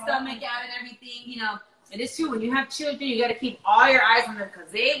wash my stomach out and everything. It is true. When you have children, you got to keep all your eyes on them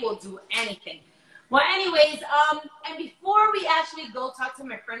because they will do anything. Well, anyways, and before we actually go talk to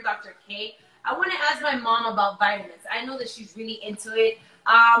my friend Dr. K, I want to ask my mom about vitamins. I know that she's really into it.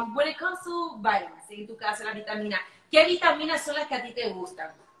 When it comes to vitamins, en tu caso la vitamina, ¿qué vitaminas son las que a ti te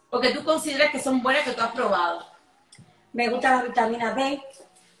gustan? O que tú consideras que son buenas que tú has probado. Me gusta la vitamina B.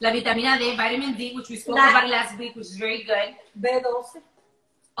 La vitamina D, vitamin D, which we spoke about last week, which is very good. B12.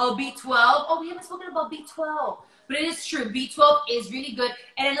 Oh, B12. Oh, we haven't spoken about B12. But it is true. B12 is really good.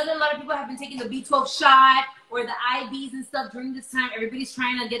 And I know that a lot of people have been taking the B12 shot or the IVs and stuff during this time. Everybody's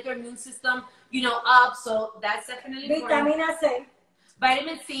trying to get their immune system, up. So that's definitely important. Vitamina C.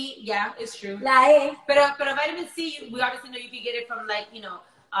 Vitamin C, yeah, it's true. La E. Pero vitamin C, we obviously know you can get it from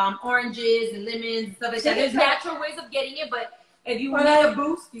oranges and lemons and stuff like that. There's natural ways of getting it, but if you need a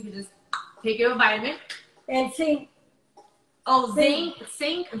boost, you can just take your vitamin. El zinc. Oh, zinc.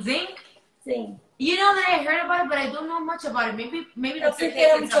 Sí. You know that I heard about it, but I don't know much about it. Maybe Dr. Así K tiene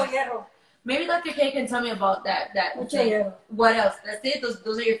can mucho tell me. hierro. Maybe Dr. K can tell me about that. Mucho Zinc. hierro. What else? That's it?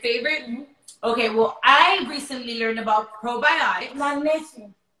 Those are your favorite? Okay, well, I recently learned about probiotics.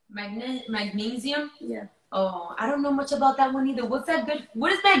 Magnesium. Magnesium? Yeah. Oh, I don't know much about that one either. What's that good?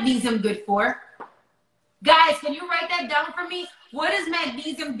 What is magnesium good for? Guys, can you write that down for me? What is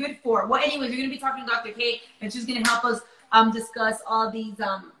magnesium good for? Well, anyways, we're gonna be talking to Dr. K, and she's gonna help us discuss all these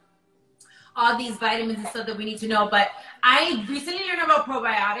vitamins and stuff that we need to know. But I recently learned about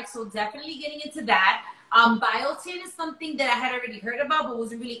probiotics, so definitely getting into that. Biotin is something that I had already heard about, but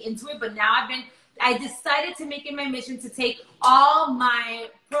wasn't really into it. But now I decided to make it my mission to take all my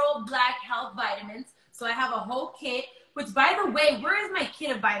Pro Black Health vitamins. So I have a whole kit, which, by the way, where is my kit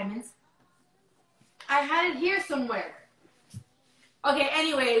of vitamins? I had it here somewhere. Okay,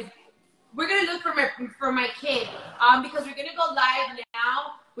 anyways, we're going to look for my kit because we're going to go live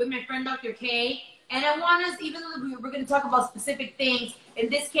now with my friend Dr. K. And I want us, even though we're going to talk about specific things, in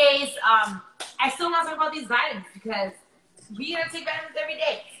this case, I still want to talk about these vitamins because we got to take vitamins every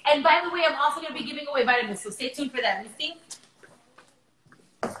day. And by the way, I'm also going to be giving away vitamins, so stay tuned for that. Let me see.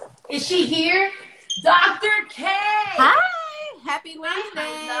 Is she here? Dr. K! Hi! Happy Wednesday!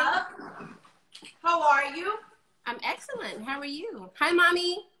 Hi, love. How are you? I'm excellent. How are you? Hi,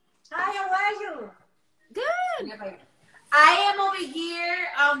 Mommy. Hi, how are you? Good. I am over here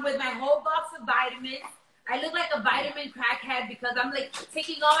with my whole box of vitamins. I look like a vitamin crackhead because I'm like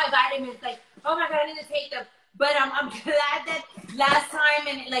taking all my vitamins. Like, oh my God, I need to take them. But I'm glad that last time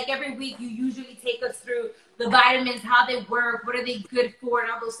and like every week you usually take us through the vitamins, how they work, what are they good for, and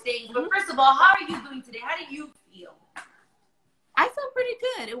all those things. But first of all, how are you doing today? How do you feel? I feel pretty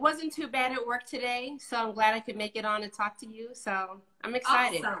good. It wasn't too bad at work today, so I'm glad I could make it on and talk to you. So I'm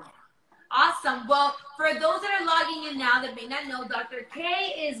excited. Awesome. Well, for those that are logging in now that may not know, Dr. K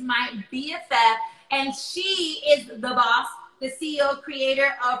is my BFF, and she is the boss, the CEO,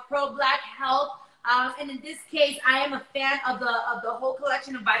 creator of Pro Black Health. And in this case, I am a fan of the whole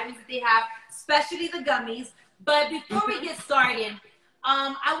collection of vitamins that they have, especially the gummies. But before we get started,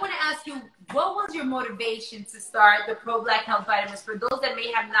 I want to ask you, what was your motivation to start the Pro Black Health vitamins for those that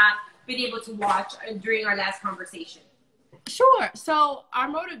may have not been able to watch during our last conversation? Sure. So our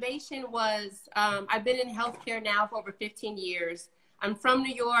motivation was, I've been in healthcare now for over 15 years. I'm from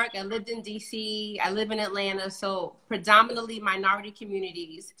New York. I lived in DC. I live in Atlanta. So predominantly minority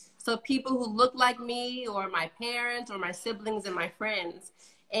communities. So people who look like me or my parents or my siblings and my friends.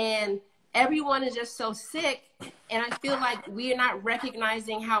 And everyone is just so sick. And I feel like we are not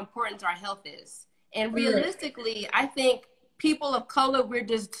recognizing how important our health is. And realistically, I think people of color, we're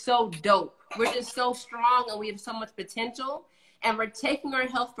just so dope. We're just so strong and we have so much potential. And we're taking our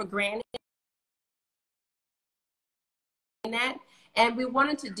health for granted. And we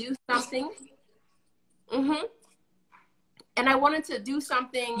wanted to do something. And I wanted to do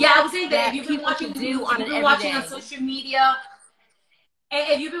something. Yeah, I was saying that if you've been people watching could the do news, on if you've an been watching everyday. on social media, and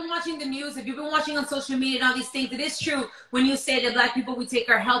if you've been watching the news, if you've been watching on social media and all these things, it is true when you say that Black people, we take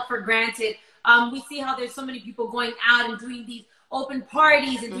our health for granted. We see how there's so many people going out and doing these open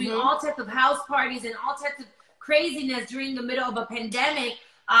parties and doing all types of house parties and all types of craziness during the middle of a pandemic.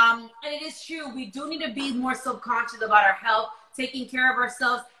 And it is true, we do need to be more self-conscious about our health, taking care of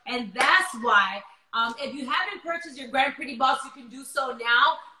ourselves. And that's why, if you haven't purchased your Grand Pretty box, you can do so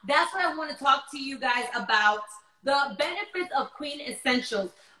now. That's what I want to talk to you guys about, the benefits of Queen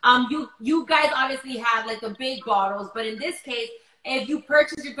Essentials. You guys obviously have like the big bottles, but in this case, if you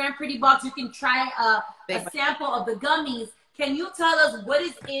purchase your Grand Pretty box, you can try a sample of the gummies. Can you tell us what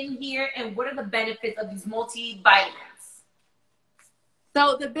is in here and what are the benefits of these multivitamins?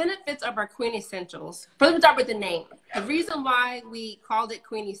 So the benefits of our Queen Essentials, first let's start with the name. The reason why we called it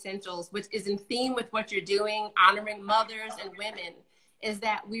Queen Essentials, which is in theme with what you're doing, honoring mothers and women, is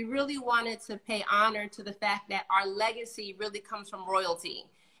that we really wanted to pay honor to the fact that our legacy really comes from royalty.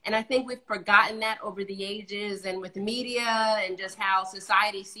 And I think we've forgotten that over the ages, and with media and just how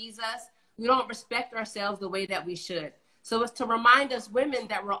society sees us, we don't respect ourselves the way that we should. So it's to remind us women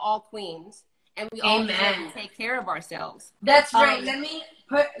that we're all queens and we all need to take care of ourselves. That's right. Let me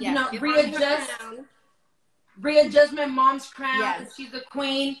put, readjust my mom's crown. Yes. She's a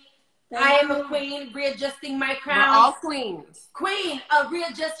queen. I am a queen. Readjusting my crown. We're all queens. Queen,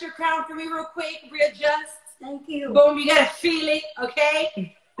 readjust your crown for me real quick. Readjust. Thank you. Boom, you gotta feel it,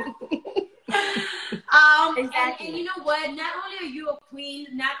 okay? Exactly. And you know what? Not only are you a queen,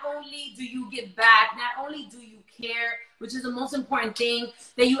 not only do you give back, not only do you care, which is the most important thing,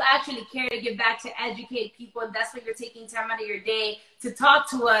 that you actually care to give back, to educate people, and that's why you're taking time out of your day to talk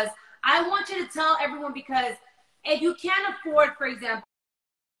to us. I want you to tell everyone, because if you can't afford, for example,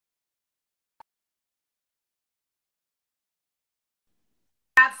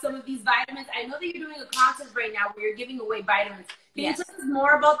 have some of these vitamins. I know that you're doing a contest right now where you're giving away vitamins. Can you tell us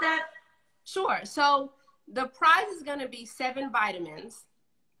more about that? Sure. So the prize is going to be 7 vitamins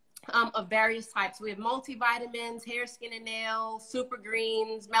of various types. We have multivitamins, hair, skin, and nails, super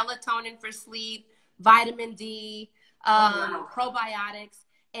greens, melatonin for sleep, vitamin D, probiotics.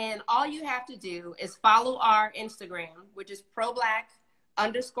 And all you have to do is follow our Instagram, which is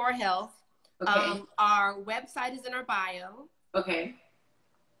ProBlack_health. Okay. Our website is in our bio. Okay.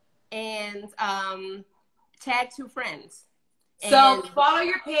 And tag 2 friends. So follow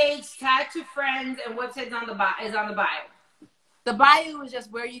your page, tag 2 friends, and website's on the bio. The bio is just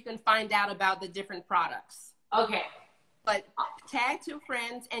where you can find out about the different products. Okay. But tag 2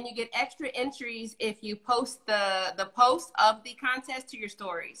 friends, and you get extra entries if you post the post of the contest to your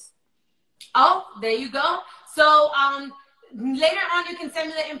stories. Oh, there you go. So later on, you can send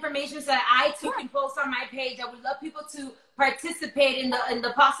me the information so that I too can post on my page. I would love people to participate in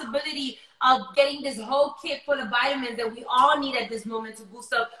the possibility of getting this whole kit full of vitamins that we all need at this moment to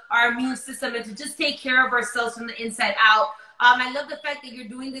boost up our immune system and to just take care of ourselves from the inside out. I love the fact that you're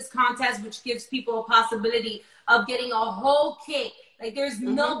doing this contest, which gives people a possibility of getting a whole kit. Like there's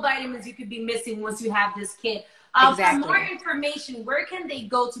no vitamins you could be missing once you have this kit. Exactly. For more information, where can they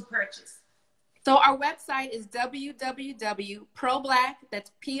go to purchase? So our website is www.problack,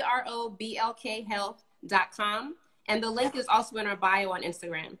 that's PROBLK health.com. And the link is also in our bio on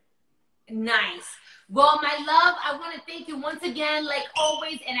Instagram. Nice. Well, my love, I want to thank you once again, like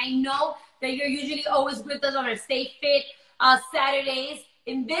always. And I know that you're usually always with us on our Stay Fit Saturdays.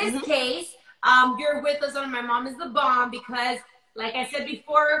 In this case, you're with us on My Mom is the Bomb because, like I said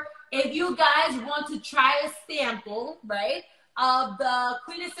before, if you guys want to try a sample, right, of the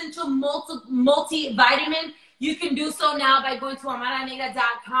Quintessential Multivitamin, you can do so now by going to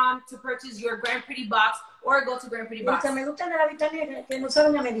amaranegra.com to purchase your Grand Pretty box or go to Grand Pretty box. Lo que me gusta de la Vita Negra que no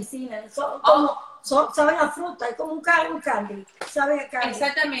saben a medicina, saben a fruta, es como un candy, saben a candy.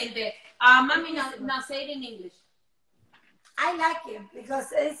 Exactamente. Mami, now say it in English. I like it because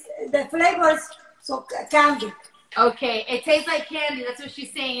the flavors so candy. Okay, it tastes like candy. That's what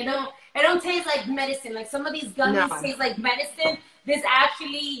she's saying. It don't taste like medicine. Like some of these gummies taste like medicine. This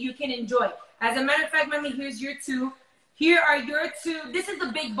actually you can enjoy. As a matter of fact, Mommy, here's your 2. Here are your 2. This is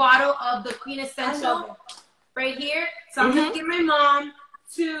the big bottle of the Quintessential right here. So I'm gonna give my mom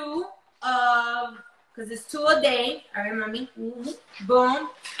 2 of, because it's 2 a day. All right, Mommy. Boom.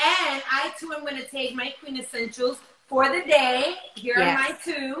 And I too am gonna take my Quintessentials for the day. Here are my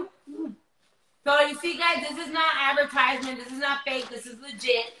 2. So you see, guys, this is not advertisement. This is not fake. This is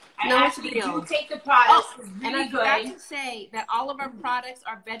legit. I actually do take the products. It's really and I good. forgot to say that all of our products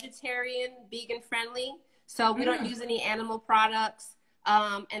are vegetarian, vegan friendly. So we don't use any animal products.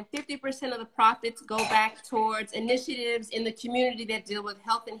 And 50% of the profits go back towards initiatives in the community that deal with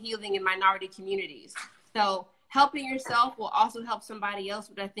health and healing in minority communities. So helping yourself will also help somebody else,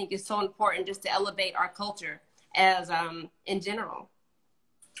 which I think is so important just to elevate our culture as in general.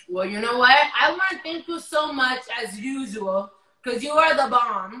 Well, you know what? I want to thank you so much, as usual, because you are the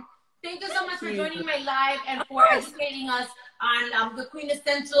bomb. Thank you so much for joining my live and for educating us on the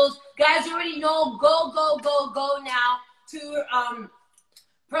Quintessentials. Guys, you already know, go now to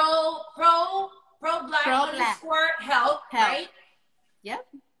ProBlack_health, right? Yep.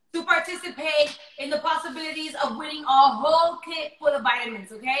 To participate in the possibilities of winning a whole kit full of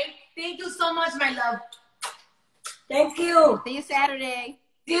vitamins, okay? Thank you so much, my love. Thank you. See you Saturday.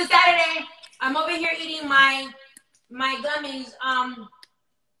 See you Saturday. I'm over here eating my gummies.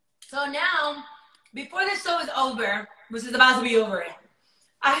 So now, before the show is over, which is about to be over,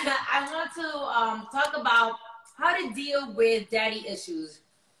 I want to talk about how to deal with daddy issues.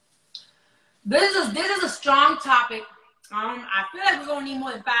 This is a strong topic. I feel like we're gonna need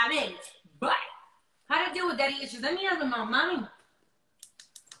more than 5 minutes, but how to deal with daddy issues. Let me ask my mami.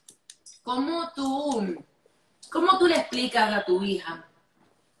 ¿Cómo tú le explicas a tu hija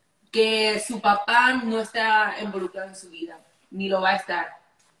que su papá no está involucrado en su vida, ni lo va a estar?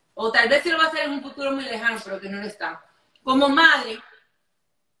 O tal vez sí lo va a hacer en un futuro muy lejano, pero que no lo está. Como madre,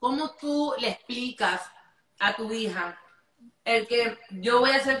 ¿cómo tú le explicas a tu hija el que yo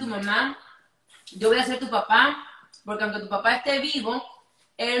voy a ser tu mamá, yo voy a ser tu papá, porque aunque tu papá esté vivo,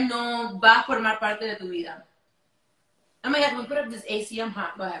 él no va a formar parte de tu vida? Oh my God, can we put up this AC? I'm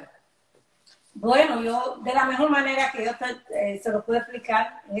hot. Go ahead. Bueno, yo de la mejor manera que yo se lo puedo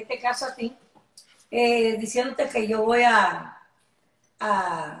explicar, en este caso a ti, diciéndote que yo voy a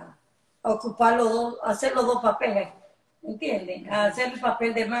ocupar hacer los 2 papeles, ¿entienden? A hacer el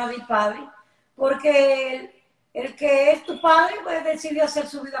papel de madre y padre, porque el que es tu padre, pues decidió hacer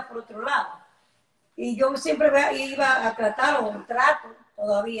su vida por otro lado. Y yo siempre iba a tratar, o trato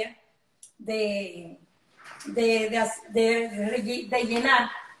todavía, de llenar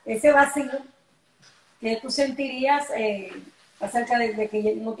ese vacío que tú sentirías acerca de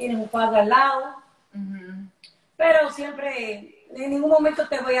que no tienes un padre al lado. Pero siempre, en ningún momento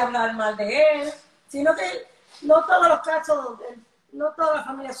te voy a hablar mal de él, sino que no todos los casos, no todas las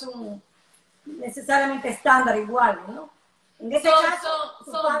familias son necesariamente estándar iguales, ¿no? En ese caso,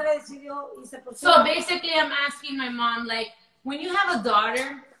 tu padre decidió irse por sí. So basically, I'm asking my mom, like, when you have a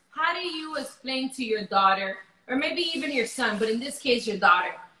daughter, how do you explain to your daughter, or maybe even your son, but in this case, your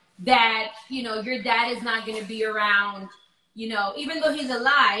daughter, that, you know, your dad is not going to be around, you know, even though he's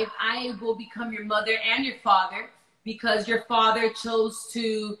alive, I will become your mother and your father because your father chose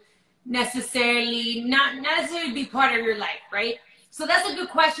to not necessarily be part of your life, right? So that's a good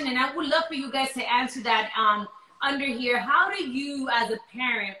question, and I would love for you guys to answer that under here. How do you, as a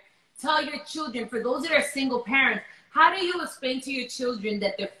parent, tell your children, for those that are single parents, how do you explain to your children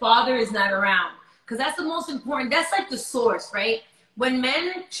that their father is not around? Because that's the most important. That's like the source, right? When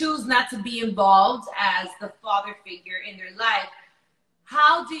men choose not to be involved as the father figure in their life,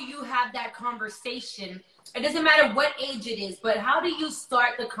 how do you have that conversation? It doesn't matter what age it is, but how do you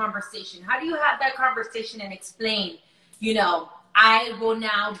start the conversation? How do you have that conversation and explain, you know, I will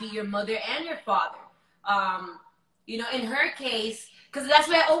now be your mother and your father? You know, in her case, because that's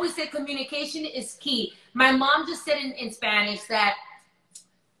why I always say communication is key. My mom just said in Spanish that,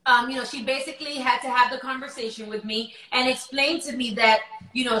 you know, she basically had to have the conversation with me and explain to me that,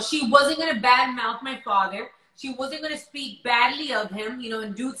 you know, she wasn't going to badmouth my father. She wasn't going to speak badly of him. You know,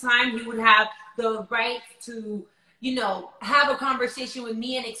 in due time, he would have the right to, you know, have a conversation with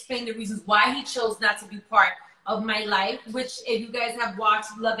me and explain the reasons why he chose not to be part of my life, which if you guys have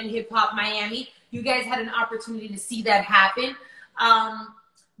watched Love and Hip Hop Miami, you guys had an opportunity to see that happen.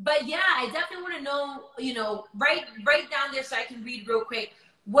 But yeah, I definitely want to know, you know, write down there so I can read real quick.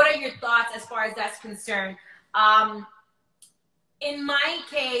 What are your thoughts as far as that's concerned? In my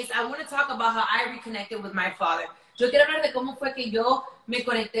case, I want to talk about how I reconnected with my father. Yo quiero hablar de cómo fue que yo me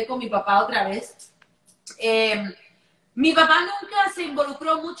conecté con mi papá otra vez. Mi papá nunca se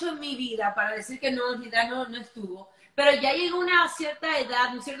involucró mucho en mi vida, para decir que no estuvo. Pero ya llegó una cierta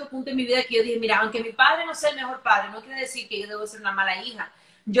edad, un cierto punto en mi vida que yo dije, mira, aunque mi padre no sea el mejor padre, no quiere decir que yo debo ser una mala hija.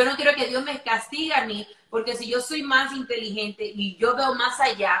 Yo no quiero que Dios me castigue a mí, porque si yo soy más inteligente y yo veo más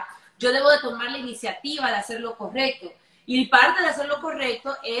allá, yo debo de tomar la iniciativa de hacer lo correcto. Y parte de hacer lo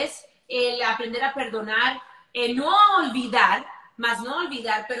correcto es el aprender a perdonar, no a olvidar, más no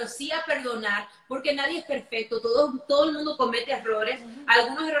olvidar, pero sí a perdonar, porque nadie es perfecto, todo el mundo comete errores,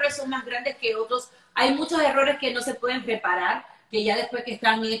 algunos errores son más grandes que otros, hay muchos errores que no se pueden reparar, que ya después que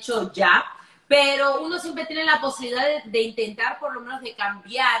están hechos ya, pero uno siempre tiene la posibilidad de intentar por lo menos de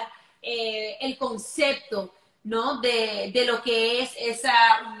cambiar el concepto, ¿no? De lo que es esa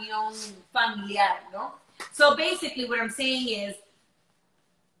unión familiar, ¿no? So basically what I'm saying is,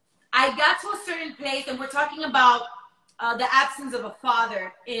 I got to a certain place, and we're talking about the absence of a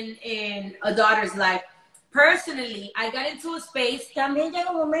father in a daughter's life. Personally, I got into a space. También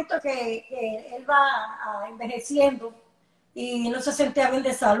llega un momento que él va envejeciendo y no se sentía bien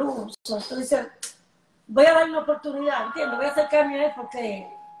de salud. Entonces, voy a darle una oportunidad, ¿entiendes? Voy a acercarme a él porque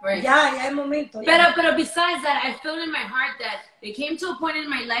ya es momento. Pero besides that, I feel in my heart that it came to a point in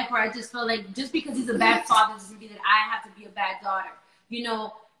my life where I just felt like just because he's a bad father doesn't mean that I have to be a bad daughter. You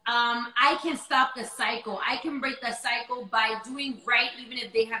know, I can stop the cycle. I can break the cycle by doing right, even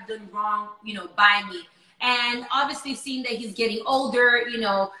if they have done wrong, you know, by me. And obviously seeing that he's getting older, you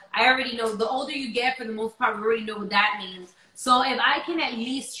know, I already know the older you get, for the most part, we already know what that means. So if I can at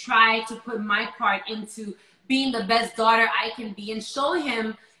least try to put my part into being the best daughter I can be and show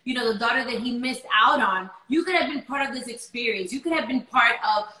him, you know, the daughter that he missed out on, you could have been part of this experience. You could have been part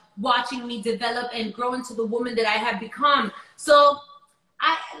of watching me develop and grow into the woman that I have become. So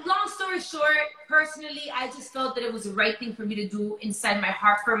long story short, personally, I just felt that it was the right thing for me to do inside my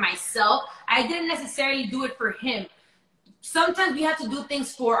heart for myself. I didn't necessarily do it for him. Sometimes we have to do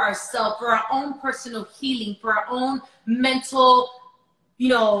things for ourselves, for our own personal healing, for our own mental, you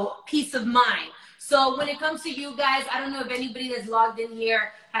know, peace of mind. So when it comes to you guys, I don't know if anybody that's logged in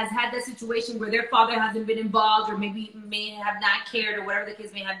here has had that situation where their father hasn't been involved or maybe may have not cared or whatever the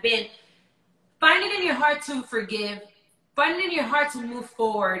case may have been. Find it in your heart to forgive. Find it in your heart to move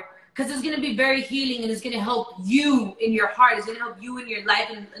forward, because it's going to be very healing and it's going to help you in your heart. It's going to help you in your life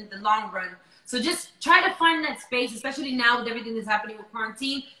in the long run. So just try to find that space, especially now with everything that's happening with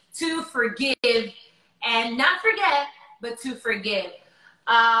quarantine, to forgive and not forget, but to forgive.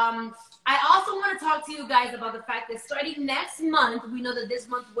 I also want to talk to you guys about the fact that starting next month, we know that this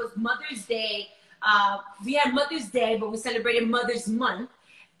month was Mother's Day. We had Mother's Day, but we celebrated Mother's Month.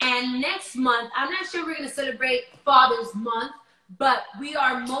 And next month, I'm not sure we're going to celebrate Father's Month, but we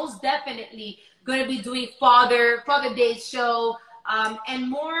are most definitely going to be doing Father Day show, and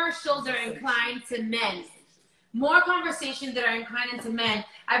more shows that are inclined to men. More conversations that are inclined to men.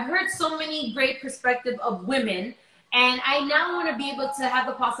 I've heard so many great perspectives of women, and I now want to be able to have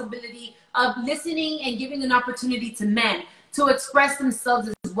the possibility of listening and giving an opportunity to men to express themselves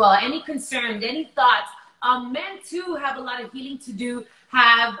as well. Any concerns, any thoughts. Men too have a lot of healing to do.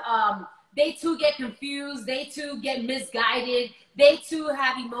 They too get confused. They too get misguided. They too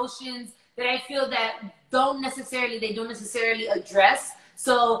have emotions that I feel that they don't necessarily address.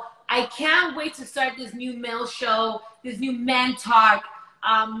 So I can't wait to start this new male show, this new man talk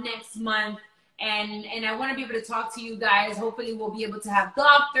next month. And I want to be able to talk to you guys. Hopefully we'll be able to have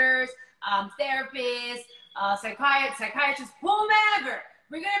doctors, therapists, psychiatrists, whomever.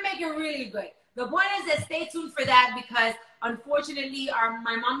 We're going to make it really good. The point is that stay tuned for that, because unfortunately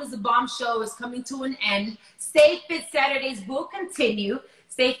My Mom is a Bomb show is coming to an end. Stay Fit Saturdays will continue.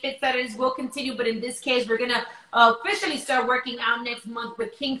 Stay Fit Saturdays will continue, but in this case, we're going to officially start working out next month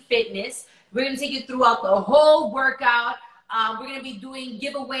with King Fitness. We're going to take you throughout the whole workout. We're going to be doing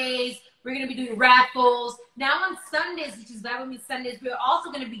giveaways. We're going to be doing raffles. Now on Sundays, which is Bible Meets Sundays, we're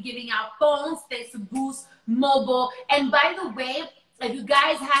also going to be giving out phones thanks to Boost Mobile. And by the way, if you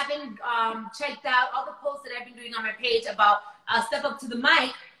guys haven't checked out all the posts that I've been doing on my page about Step Up to the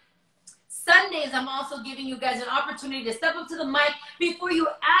Mic, Sundays, I'm also giving you guys an opportunity to step up to the mic before you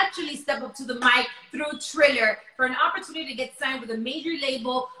actually step up to the mic through Triller, for an opportunity to get signed with a major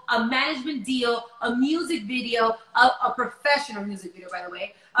label, a management deal, a music video, a professional music video, by the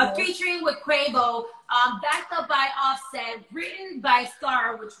way, featuring with Quavo, backed up by Offset, written by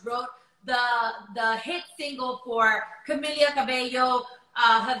Star, which wrote the hit single for Camila Cabello,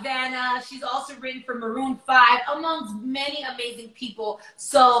 Havana. She's also written for Maroon 5, amongst many amazing people.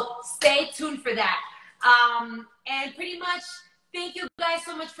 So stay tuned for that. And pretty much, thank you guys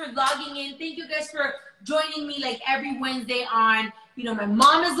so much for logging in. Thank you guys for joining me like every Wednesday on, My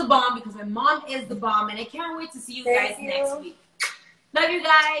Mom is the Bomb, because my mom is the bomb. And I can't wait to see you guys next week. Love you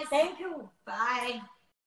guys. Thank you. Bye.